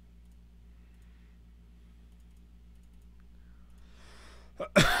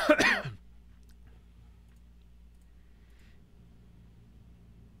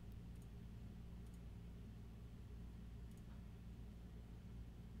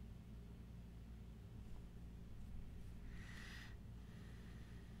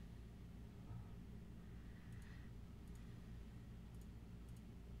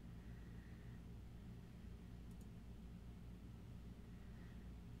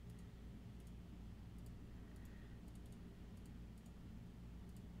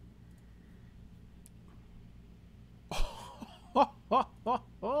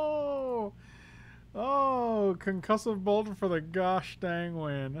 Oh, concussive bolt for the gosh dang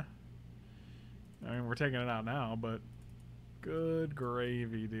win. I mean, we're taking it out now, but good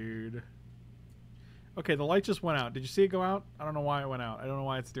gravy, dude. Okay, the light just went out. Did you see it go out? I don't know why it went out. I don't know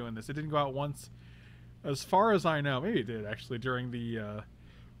why it's doing this. It didn't go out once. As far as I know, maybe it did actually during the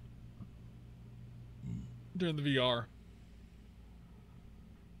VR.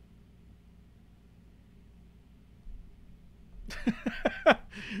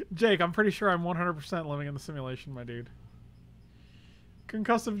 Jake, I'm pretty sure I'm 100% living in the simulation, my dude.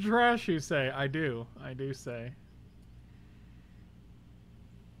 Concussive trash, you say? I do. I do say.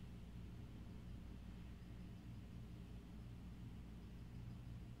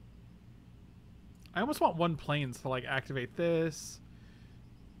 I almost want one planes to like activate this,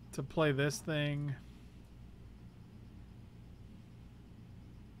 to play this thing.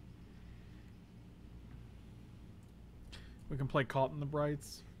 We can play Caught in the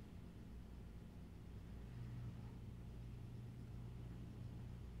Brights.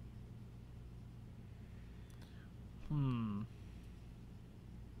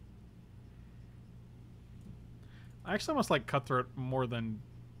 I actually almost like Cutthroat more than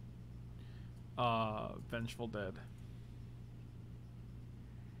Vengeful Dead.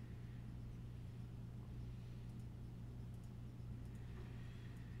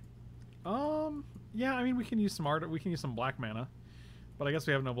 Yeah, I mean we can use some art. We can use some black mana, but I guess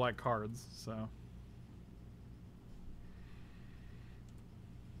we have no black cards, so.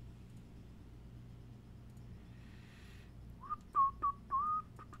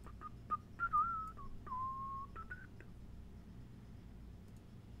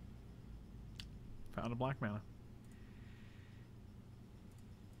 Found a black mana.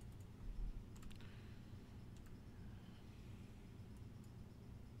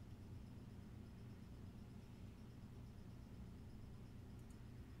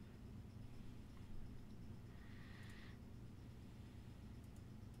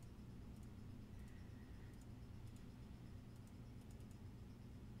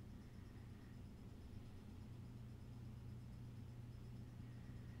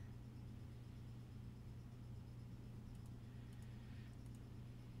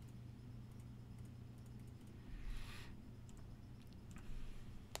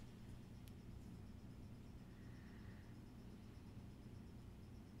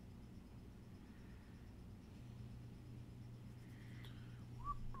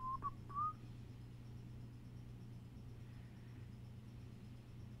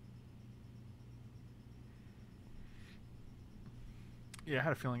 Yeah, I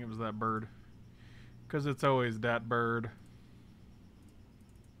had a feeling it was that bird. Because it's always that bird.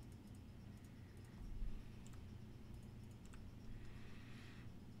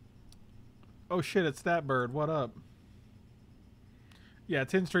 Oh shit, it's that bird. What up? Yeah,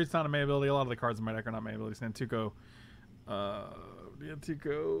 10 Street's not a main ability. A lot of the cards in my deck are not main abilities. Nantuko,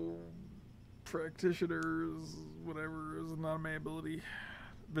 Nantuko Practitioners, whatever, is not a main ability.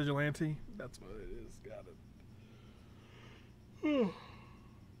 Vigilante, that's what it is. Got it.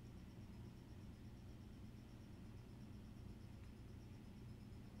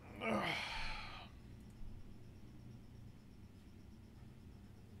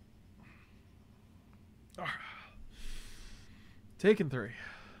 Taken 3.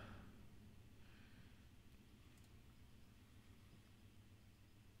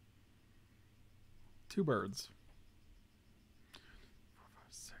 Two birds. 4, 5,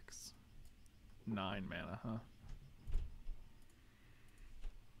 6. 9 mana, huh?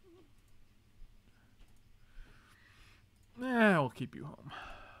 Yeah, we'll keep you home.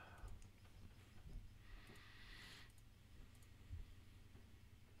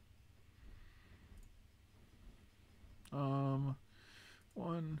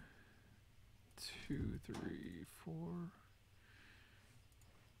 One, 2, 3, 4.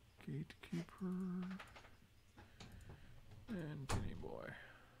 Gatekeeper. And Tinny Boy.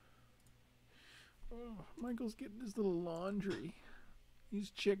 Oh, Michael's getting his little laundry.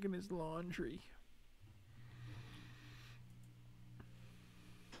 He's checking his laundry.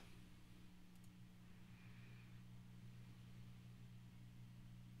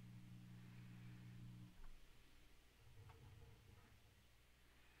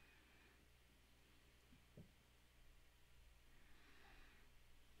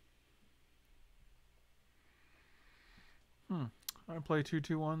 I play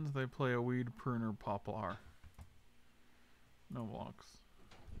 2/2/1s. They play a weed pruner poplar. No blocks.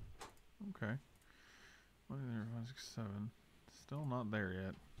 Okay. 1, 2, 3, 4, 5, 6, 7. Still not there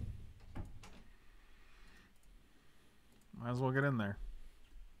yet. Might as well get in there.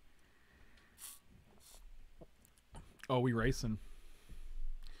 Oh, we racing.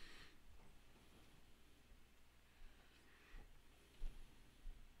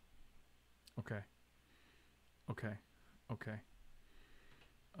 Okay. Okay. Okay.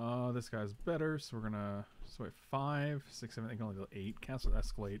 This guy's better, so we're gonna swipe 5, 6, 7, 8, can only go 8. Cancel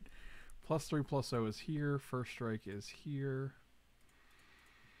escalate. +3/+0 is here. First strike is here.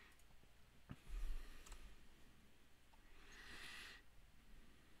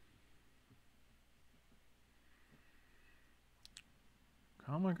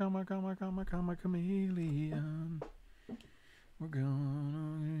 Come, chameleon. We're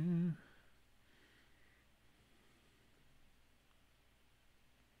gonna.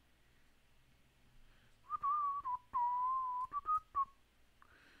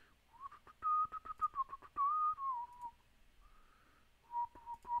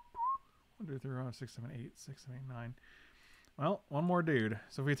 One, 2, 3, 4, 6, 7, 8, 6, 7, 8, 9. Well, one more dude.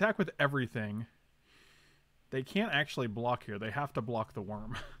 So if we attack with everything, they can't actually block here. They have to block the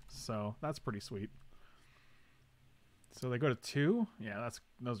worm. So that's pretty sweet. So they go to 2. Yeah,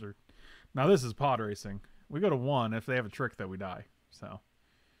 those are. Now this is pod racing. We go to 1. If they have a trick, that we die. So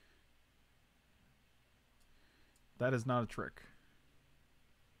that is not a trick.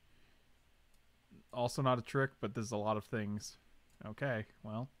 Also not a trick, but there's a lot of things. Okay,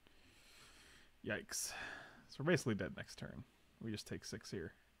 well. Yikes. So we're basically dead next turn. We just take 6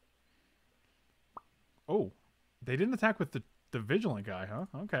 here. Oh, they didn't attack with the vigilant guy, huh?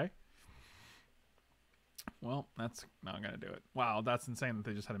 Okay. Well, that's not going to do it. Wow, that's insane that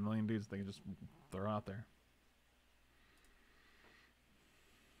they just had a million dudes they can just throw out there.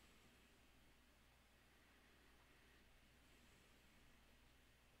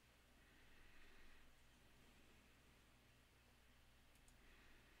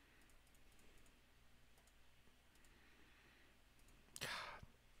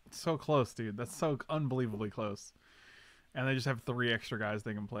 So close, dude. That's so unbelievably close. And they just have 3 extra guys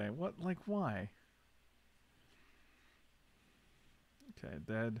they can play. What? Like, why? Okay,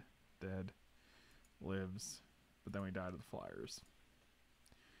 dead, lives. But then we die to the Flyers.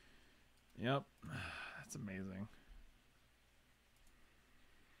 Yep. That's amazing.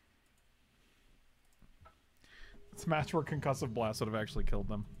 This match where Concussive Blast would have actually killed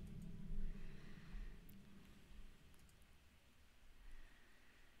them.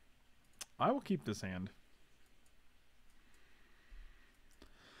 I will keep this hand.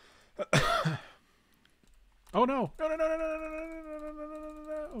 Oh no! No! No! No! No! No! No! No! No! No!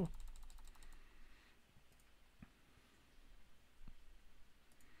 No! No!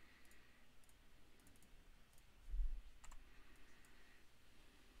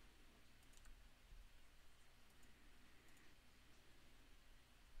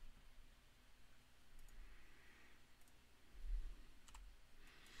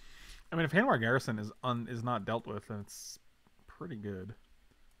 I mean, if Hanwar Garrison is not dealt with, then it's pretty good.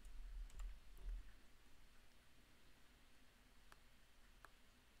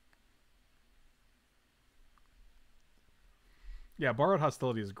 Yeah, borrowed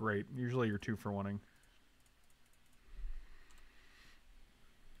hostility is great. Usually you're 2 for 1-ing.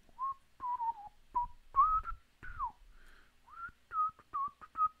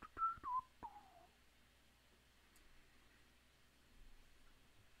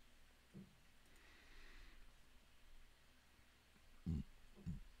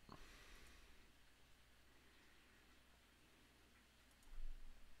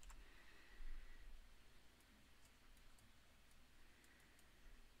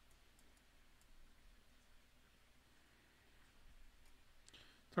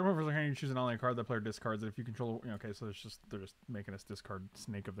 Talking about hand, you choose an only card that player discards it if you control. Okay, so they're just making us discard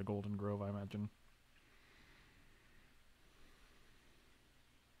Snake of the Golden Grove, I imagine.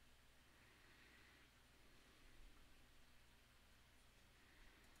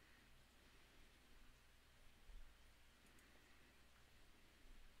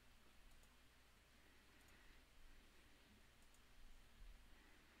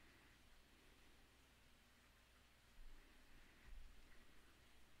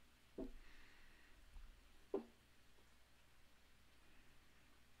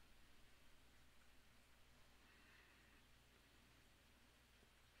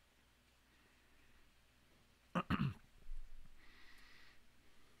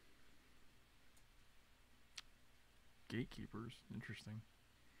 Gatekeepers, interesting.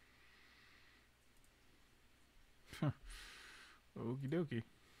 Okie dokie.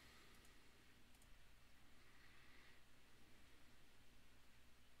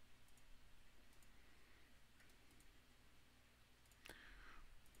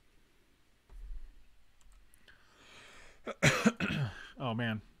 Oh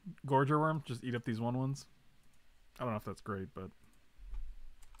man, Gorger Worm, just eat up these 1/1s. I don't know if that's great, but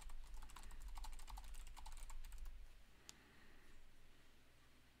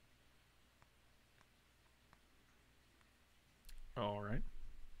all right.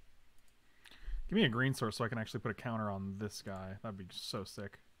 Give me a green source so I can actually put a counter on this guy. That'd be so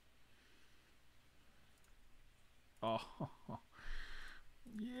sick. Oh,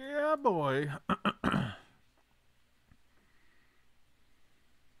 yeah, boy.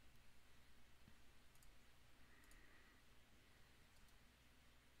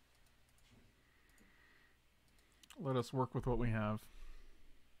 Let us work with what we have.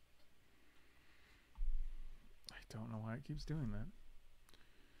 I don't know why it keeps doing that.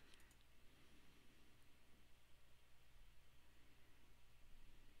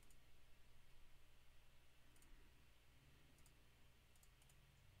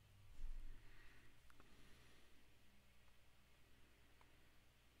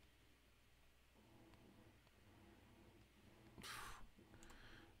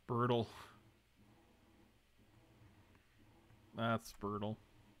 Brutal. That's brutal.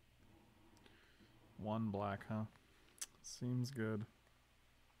 1 black, huh? Seems good.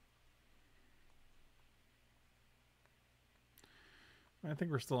 I think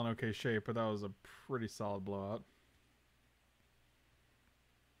we're still in okay shape, but that was a pretty solid blowout.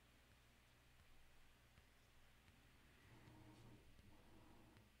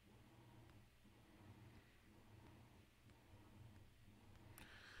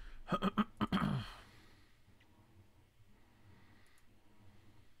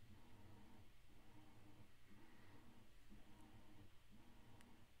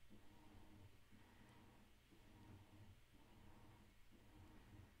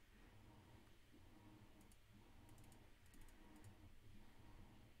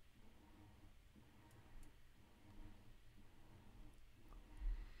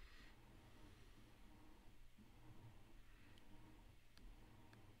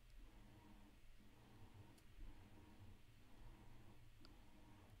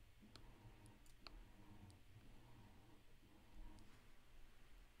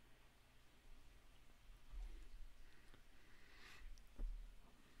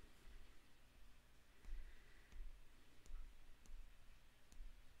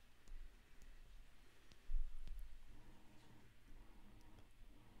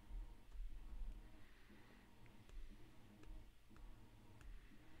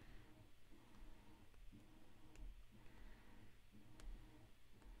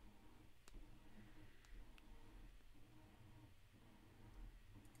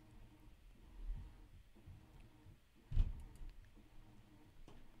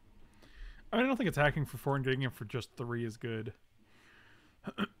 I don't think attacking for 4 and getting him for just 3 is good.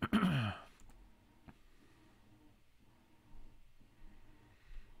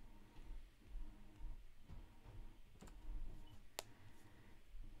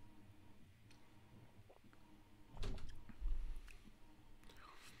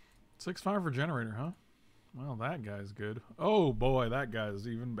 6/5 for generator, huh? Well, that guy's good. Oh boy, that guy's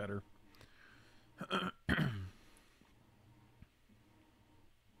even better.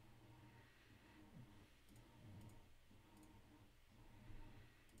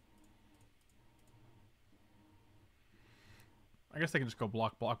 I guess they can just go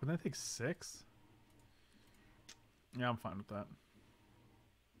block, but they take 6. Yeah, I'm fine with that.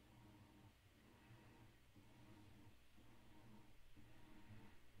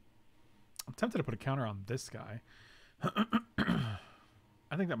 I'm tempted to put a counter on this guy.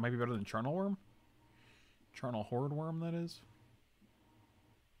 I think that might be better than Charnel Worm. Charnel Horde Worm, that is.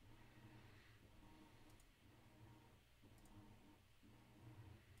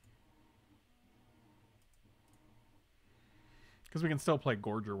 Because we can still play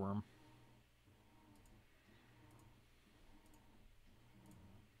Gorger Worm.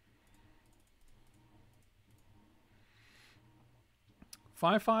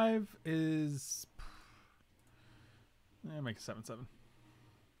 Five is... Yeah, make it 7/7.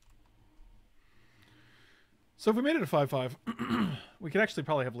 So if we made it a 5/5, we could actually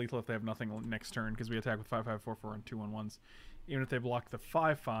probably have lethal if they have nothing next turn, because we attack with 5/5, 4/4, and 2/1/1s. Even if they block the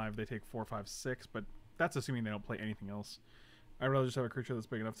 5/5, they take 4, 5, 6, but that's assuming they don't play anything else. I'd rather just have a creature that's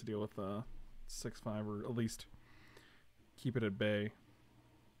big enough to deal with 6/5, or at least keep it at bay.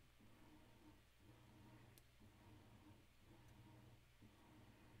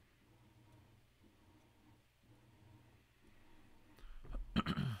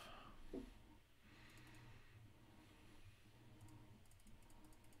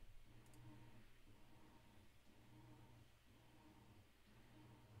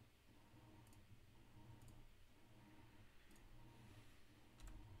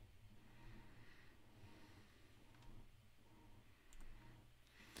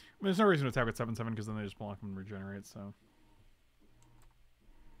 There's no reason to attack with 7/7 because then they just block them and regenerate, so.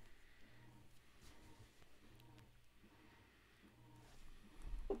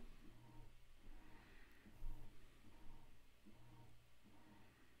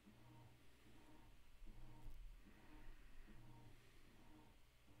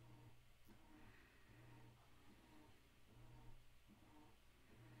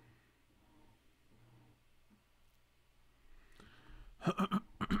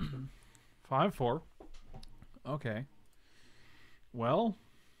 Five, 4. Okay. Well,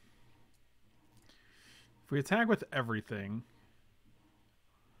 if we attack with everything,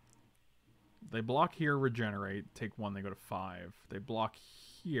 they block here, regenerate, take 1, they go to 5. They block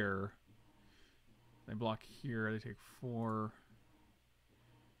here. They block here, they take 4.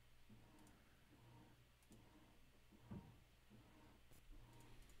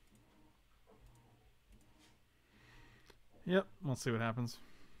 Yep, we'll see what happens.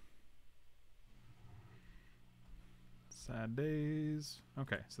 Sad days.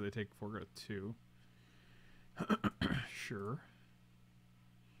 Okay, so they take 4, go to 2. Sure.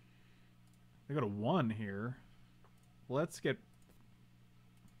 They go to 1 here. Let's get...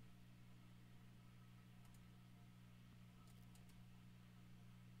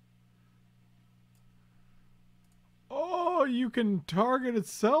 Oh, you can target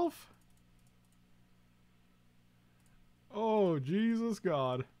itself? Oh, Jesus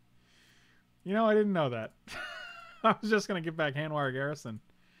God. You know, I didn't know that. I was just going to get back Handwire Garrison.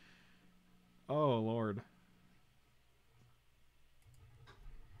 Oh, Lord.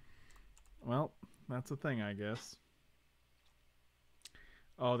 Well, that's a thing, I guess.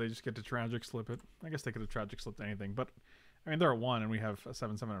 Oh, they just get to Tragic Slip it. I guess they could have Tragic Slipped anything, but... I mean, they're at 1, and we have a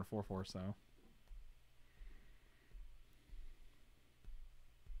 7/7 and a 4/4, so...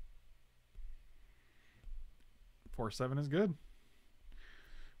 Four 7 is good.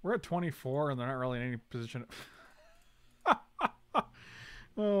 We're at 24, and they're not really in any position.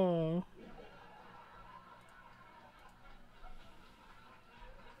 Oh.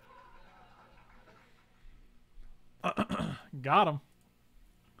 Got him.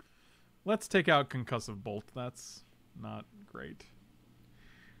 Let's take out Concussive Bolt. That's not great.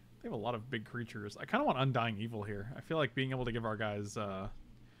 They have a lot of big creatures. I kind of want Undying Evil here. I feel like being able to give our guys... well,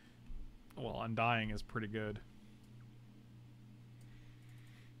 Undying is pretty good.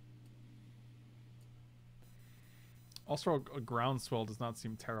 Also, a Groundswell does not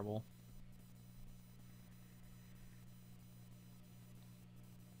seem terrible.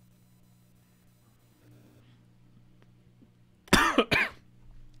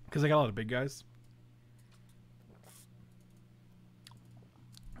 Because I got a lot of big guys.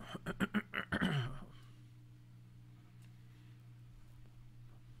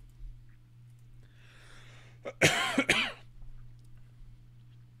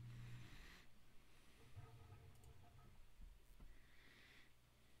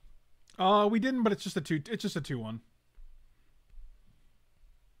 We didn't, but it's just a 2. It's just a 2/1.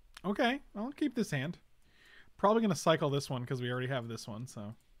 Okay, I'll keep this hand. Probably gonna cycle this one because we already have this one.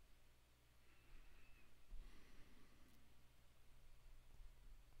 So.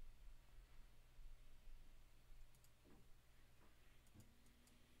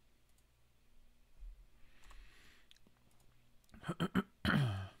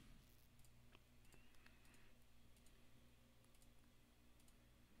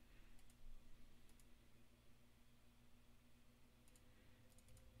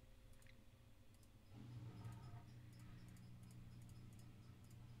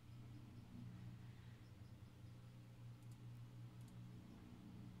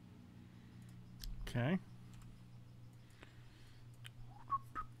 Okay.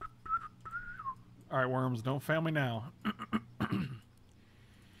 All right, worms, don't fail me now.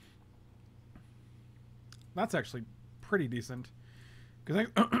 That's actually pretty decent. Because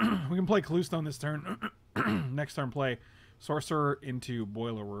we can play Cluestone this turn. Next turn, play Sorcerer into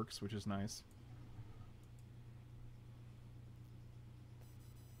Boilerworks, which is nice.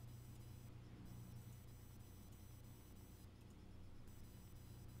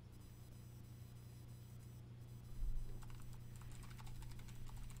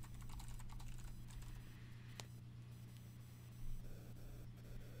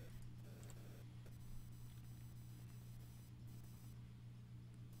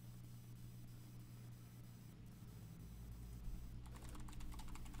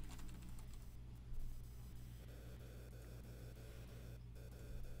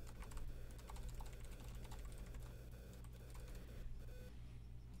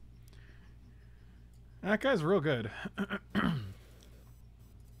 That guy's real good.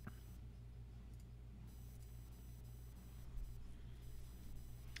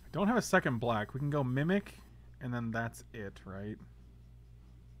 Don't have a second black. We can go Mimic, and then that's it, right?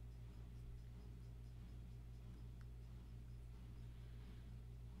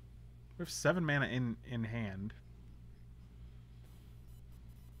 We have 7 mana in hand.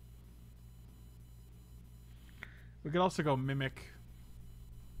 We could also go Mimic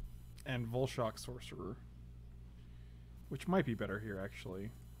and Volshock Sorcerer, which might be better here,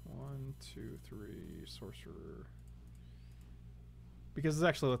 actually. 1, 2, 3, Sorcerer. Because this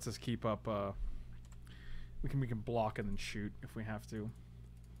actually lets us keep up. We can block and then shoot if we have to.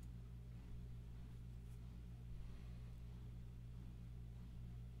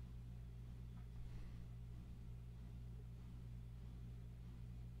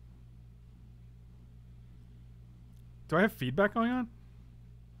 Do I have feedback going on?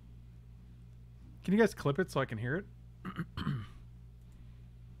 Can you guys clip it so I can hear it?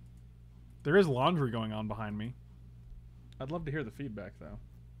 There is laundry going on behind me. I'd love to hear the feedback, though.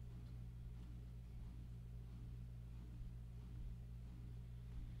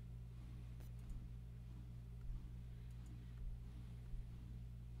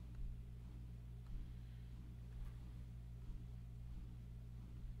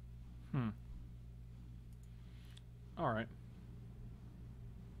 All right.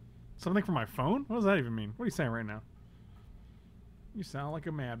 Something from my phone? What does that even mean? What are you saying right now? You sound like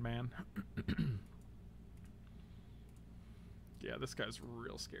a madman. Yeah, this guy's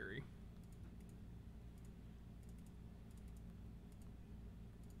real scary.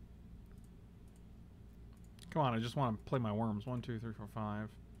 Come on, I just want to play my worms. 1, 2, 3, 4, 5.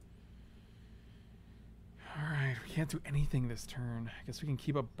 Alright, we can't do anything this turn. I guess we can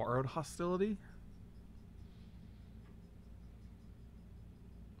keep up Borrowed Hostility.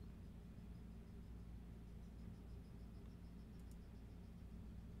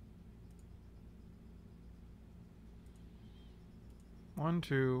 One,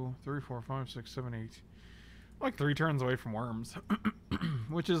 2, 3, 4, 5, 6, 7, 8. Like 3 turns away from worms.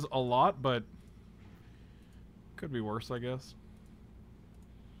 Which is a lot, but could be worse, I guess.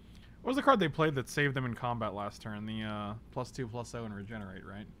 What was the card they played that saved them in combat last turn? The +2/+0 and regenerate,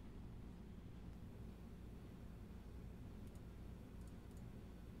 right?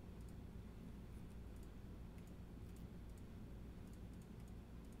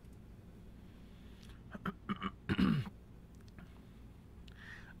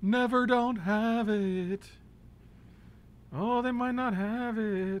 Never don't have it. Oh, they might not have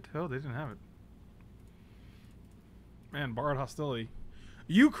it. Oh, they didn't have it. Man, Borrowed Hostility.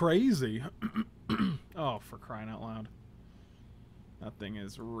 You crazy. Oh, for crying out loud. That thing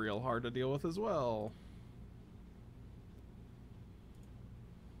is real hard to deal with as well.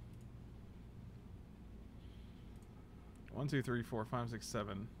 One, 2, 3, 4, 5, 6,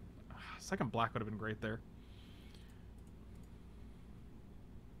 7. Second black would have been great there.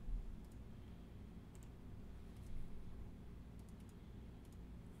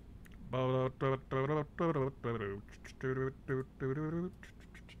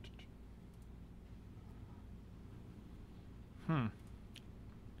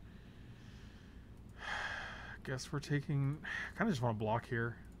 Guess we're taking... I kind of just want to block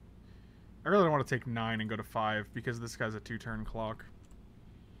here. I really don't want to take 9 and go to 5 because this guy's a 2-turn clock.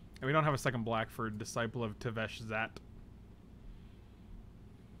 And we don't have a second black for Disciple of Tevesh Zat.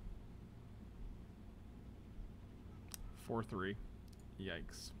 Four, 3.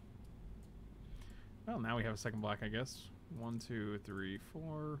 Yikes. Well, now we have a second black, I guess. 1, 2, 3,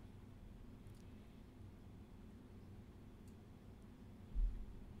 4.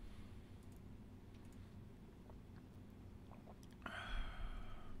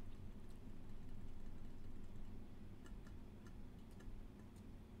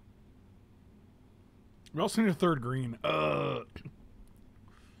 We also need a third green.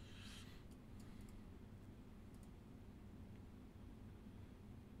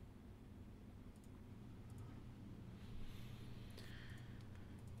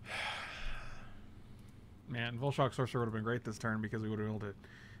 Man, Volshock Sorcerer would have been great this turn because we would have been able to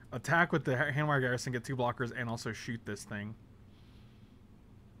attack with the Handwire Garrison, get 2 blockers, and also shoot this thing.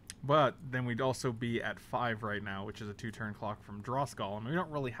 But then we'd also be at 5 right now, which is a 2-turn clock from Droskol. And we don't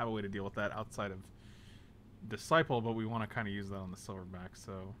really have a way to deal with that outside of Disciple, but we want to kind of use that on the Silverback,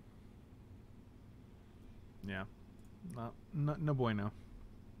 so... Yeah. No bueno.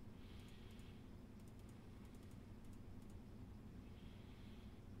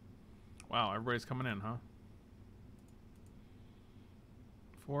 Wow, everybody's coming in, huh?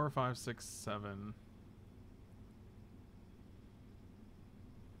 4, 5, 6, 7.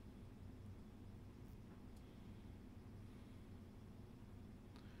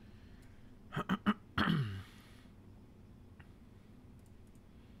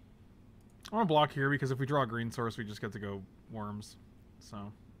 I want to block here because if we draw a green source, we just get to go worms.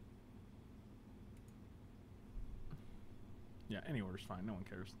 So. Yeah, any order's fine. No one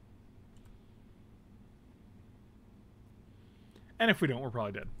cares. And if we don't, we're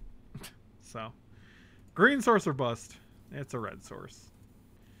probably dead. So. Green source or bust. It's a red source.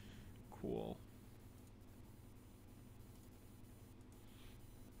 Cool.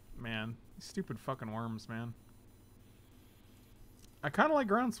 Man. Stupid fucking worms, man. I kind of like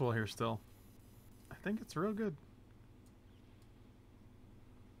Groundswell here still. I think it's real good.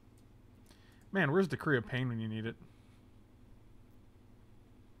 Man, where's Decree of Pain when you need it?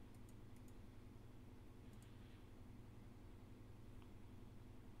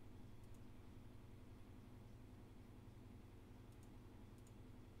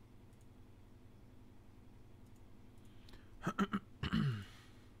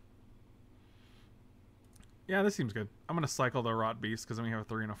 Yeah, this seems good. I'm going to cycle the Rot Beast because then we have a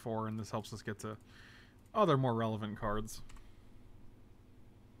 3 and a 4, and this helps us get to other more relevant cards.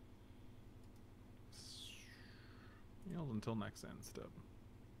 Yield until next end step.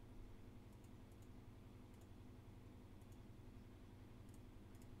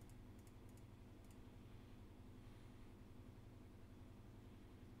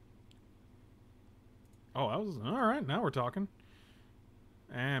 Oh, that was... Alright, now we're talking.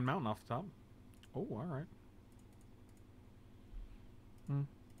 And mountain off the top. Oh, alright.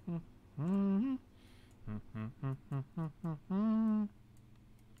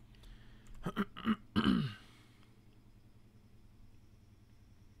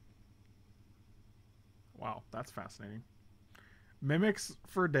 Wow, that's fascinating. Mimics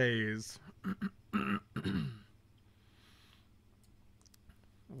for days.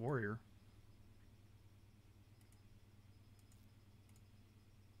 Warrior.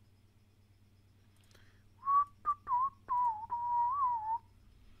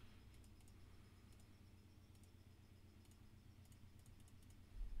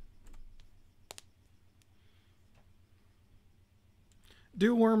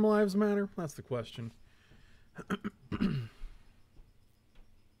 Do worm lives matter? That's the question. They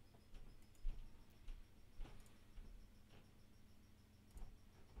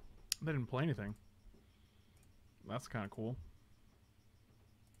didn't play anything. That's kind of cool.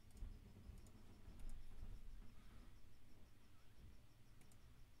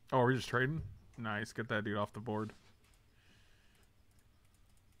 Oh, are we just trading? Nice. Get that dude off the board.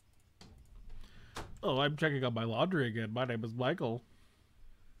 Oh, I'm checking out my laundry again. My name is Michael.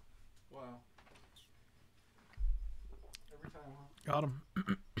 Wow. Every time, huh? Got him.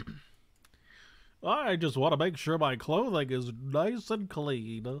 I just want to make sure my clothing is nice and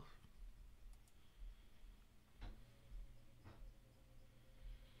clean.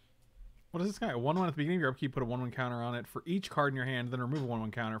 What is this guy? 1/1 at the beginning of your upkeep, put a 1/1 counter on it for each card in your hand, then remove a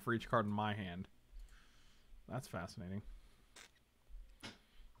 1/1 counter for each card in my hand. That's fascinating.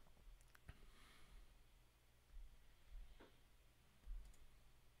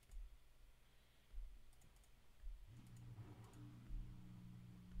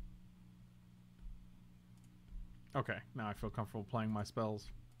 Okay, now I feel comfortable playing my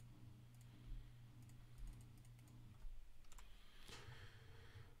spells.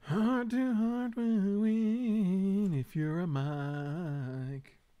 Heart to heart will win if you're a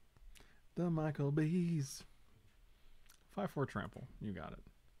Mike. The Michael B's. 5-4 trample. You got it.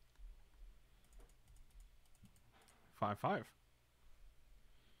 5-5.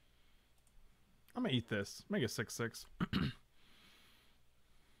 I'm gonna eat this. Make it 6-6.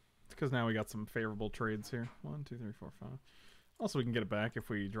 Because now we got some favorable trades here. 1, 2, 3, 4, 5. Also, we can get it back if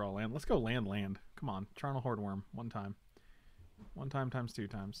we draw land. Let's go land. Come on. Charnel Hordeworm. One time. One time times 2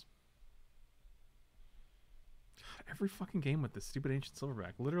 times. God, every fucking game with this stupid Ancient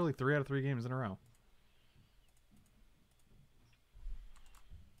Silverback. Literally 3 out of 3 games in a row.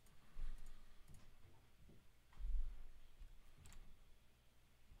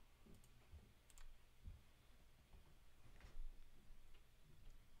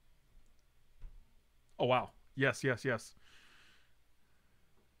 Oh, wow. Yes.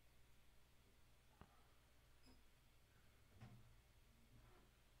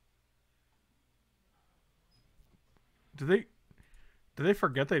 Did they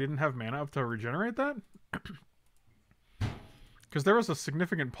forget they didn't have mana up to regenerate that? Because there was a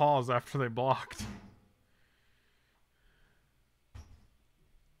significant pause after they blocked.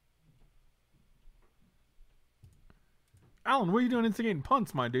 Alan, what are you doing instigating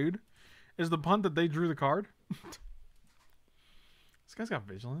punts, my dude? Is the punt that they drew the card? This guy's got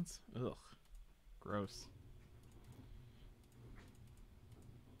vigilance? Ugh. Gross.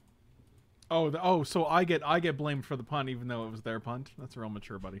 Oh, so I get blamed for the punt even though it was their punt? That's real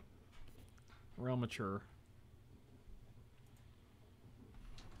mature, buddy. Real mature.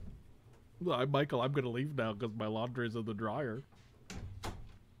 Michael, I'm gonna leave now because my laundry's in the dryer.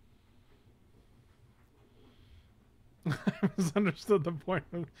 I misunderstood the point.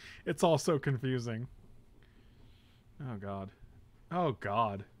 It's all so confusing. Oh god. Oh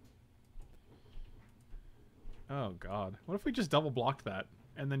god. Oh god. What if we just double blocked that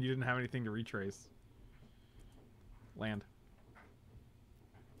and then you didn't have anything to retrace? Land.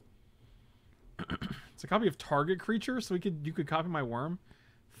 It's a copy of target creature, so you could copy my worm.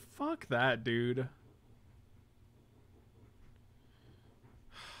 Fuck that, dude.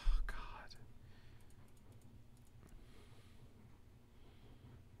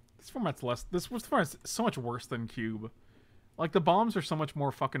 This format's so much worse than Cube. Like, the bombs are so much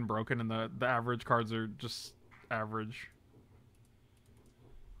more fucking broken and the average cards are just average.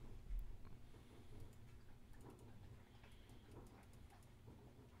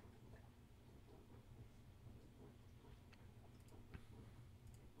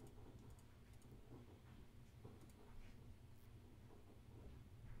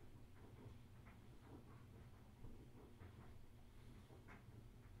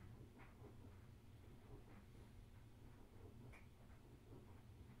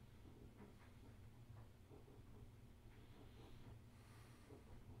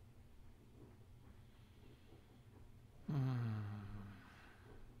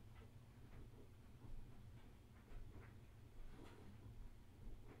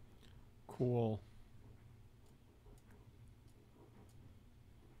 Cool.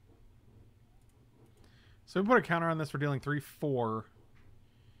 So we put a counter on this. We're dealing 3-4.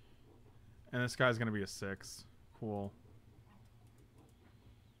 And this guy's going to be a 6. Cool.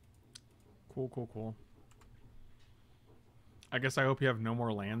 Cool. I guess I hope you have no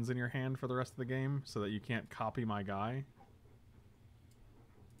more lands in your hand for the rest of the game so that you can't copy my guy.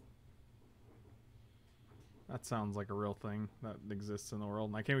 That sounds like a real thing that exists in the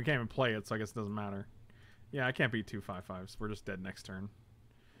world. And we can't even play it, so I guess it doesn't matter. Yeah, I can't beat 2 5/5s. We're just dead next turn.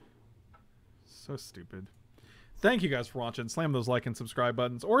 So stupid. Thank you guys for watching. Slam those like and subscribe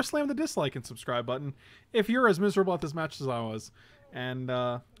buttons, or slam the dislike and subscribe button if you're as miserable at this match as I was. And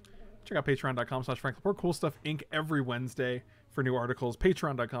check out patreon.com/FrankLepore. Cool Stuff Inc. every Wednesday for new articles.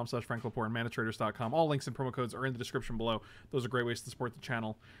 Patreon.com/FrankLepore and manatraders.com. All links and promo codes are in the description below. Those are great ways to support the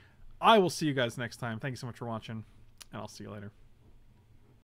channel. I will see you guys next time. Thank you so much for watching, and I'll see you later.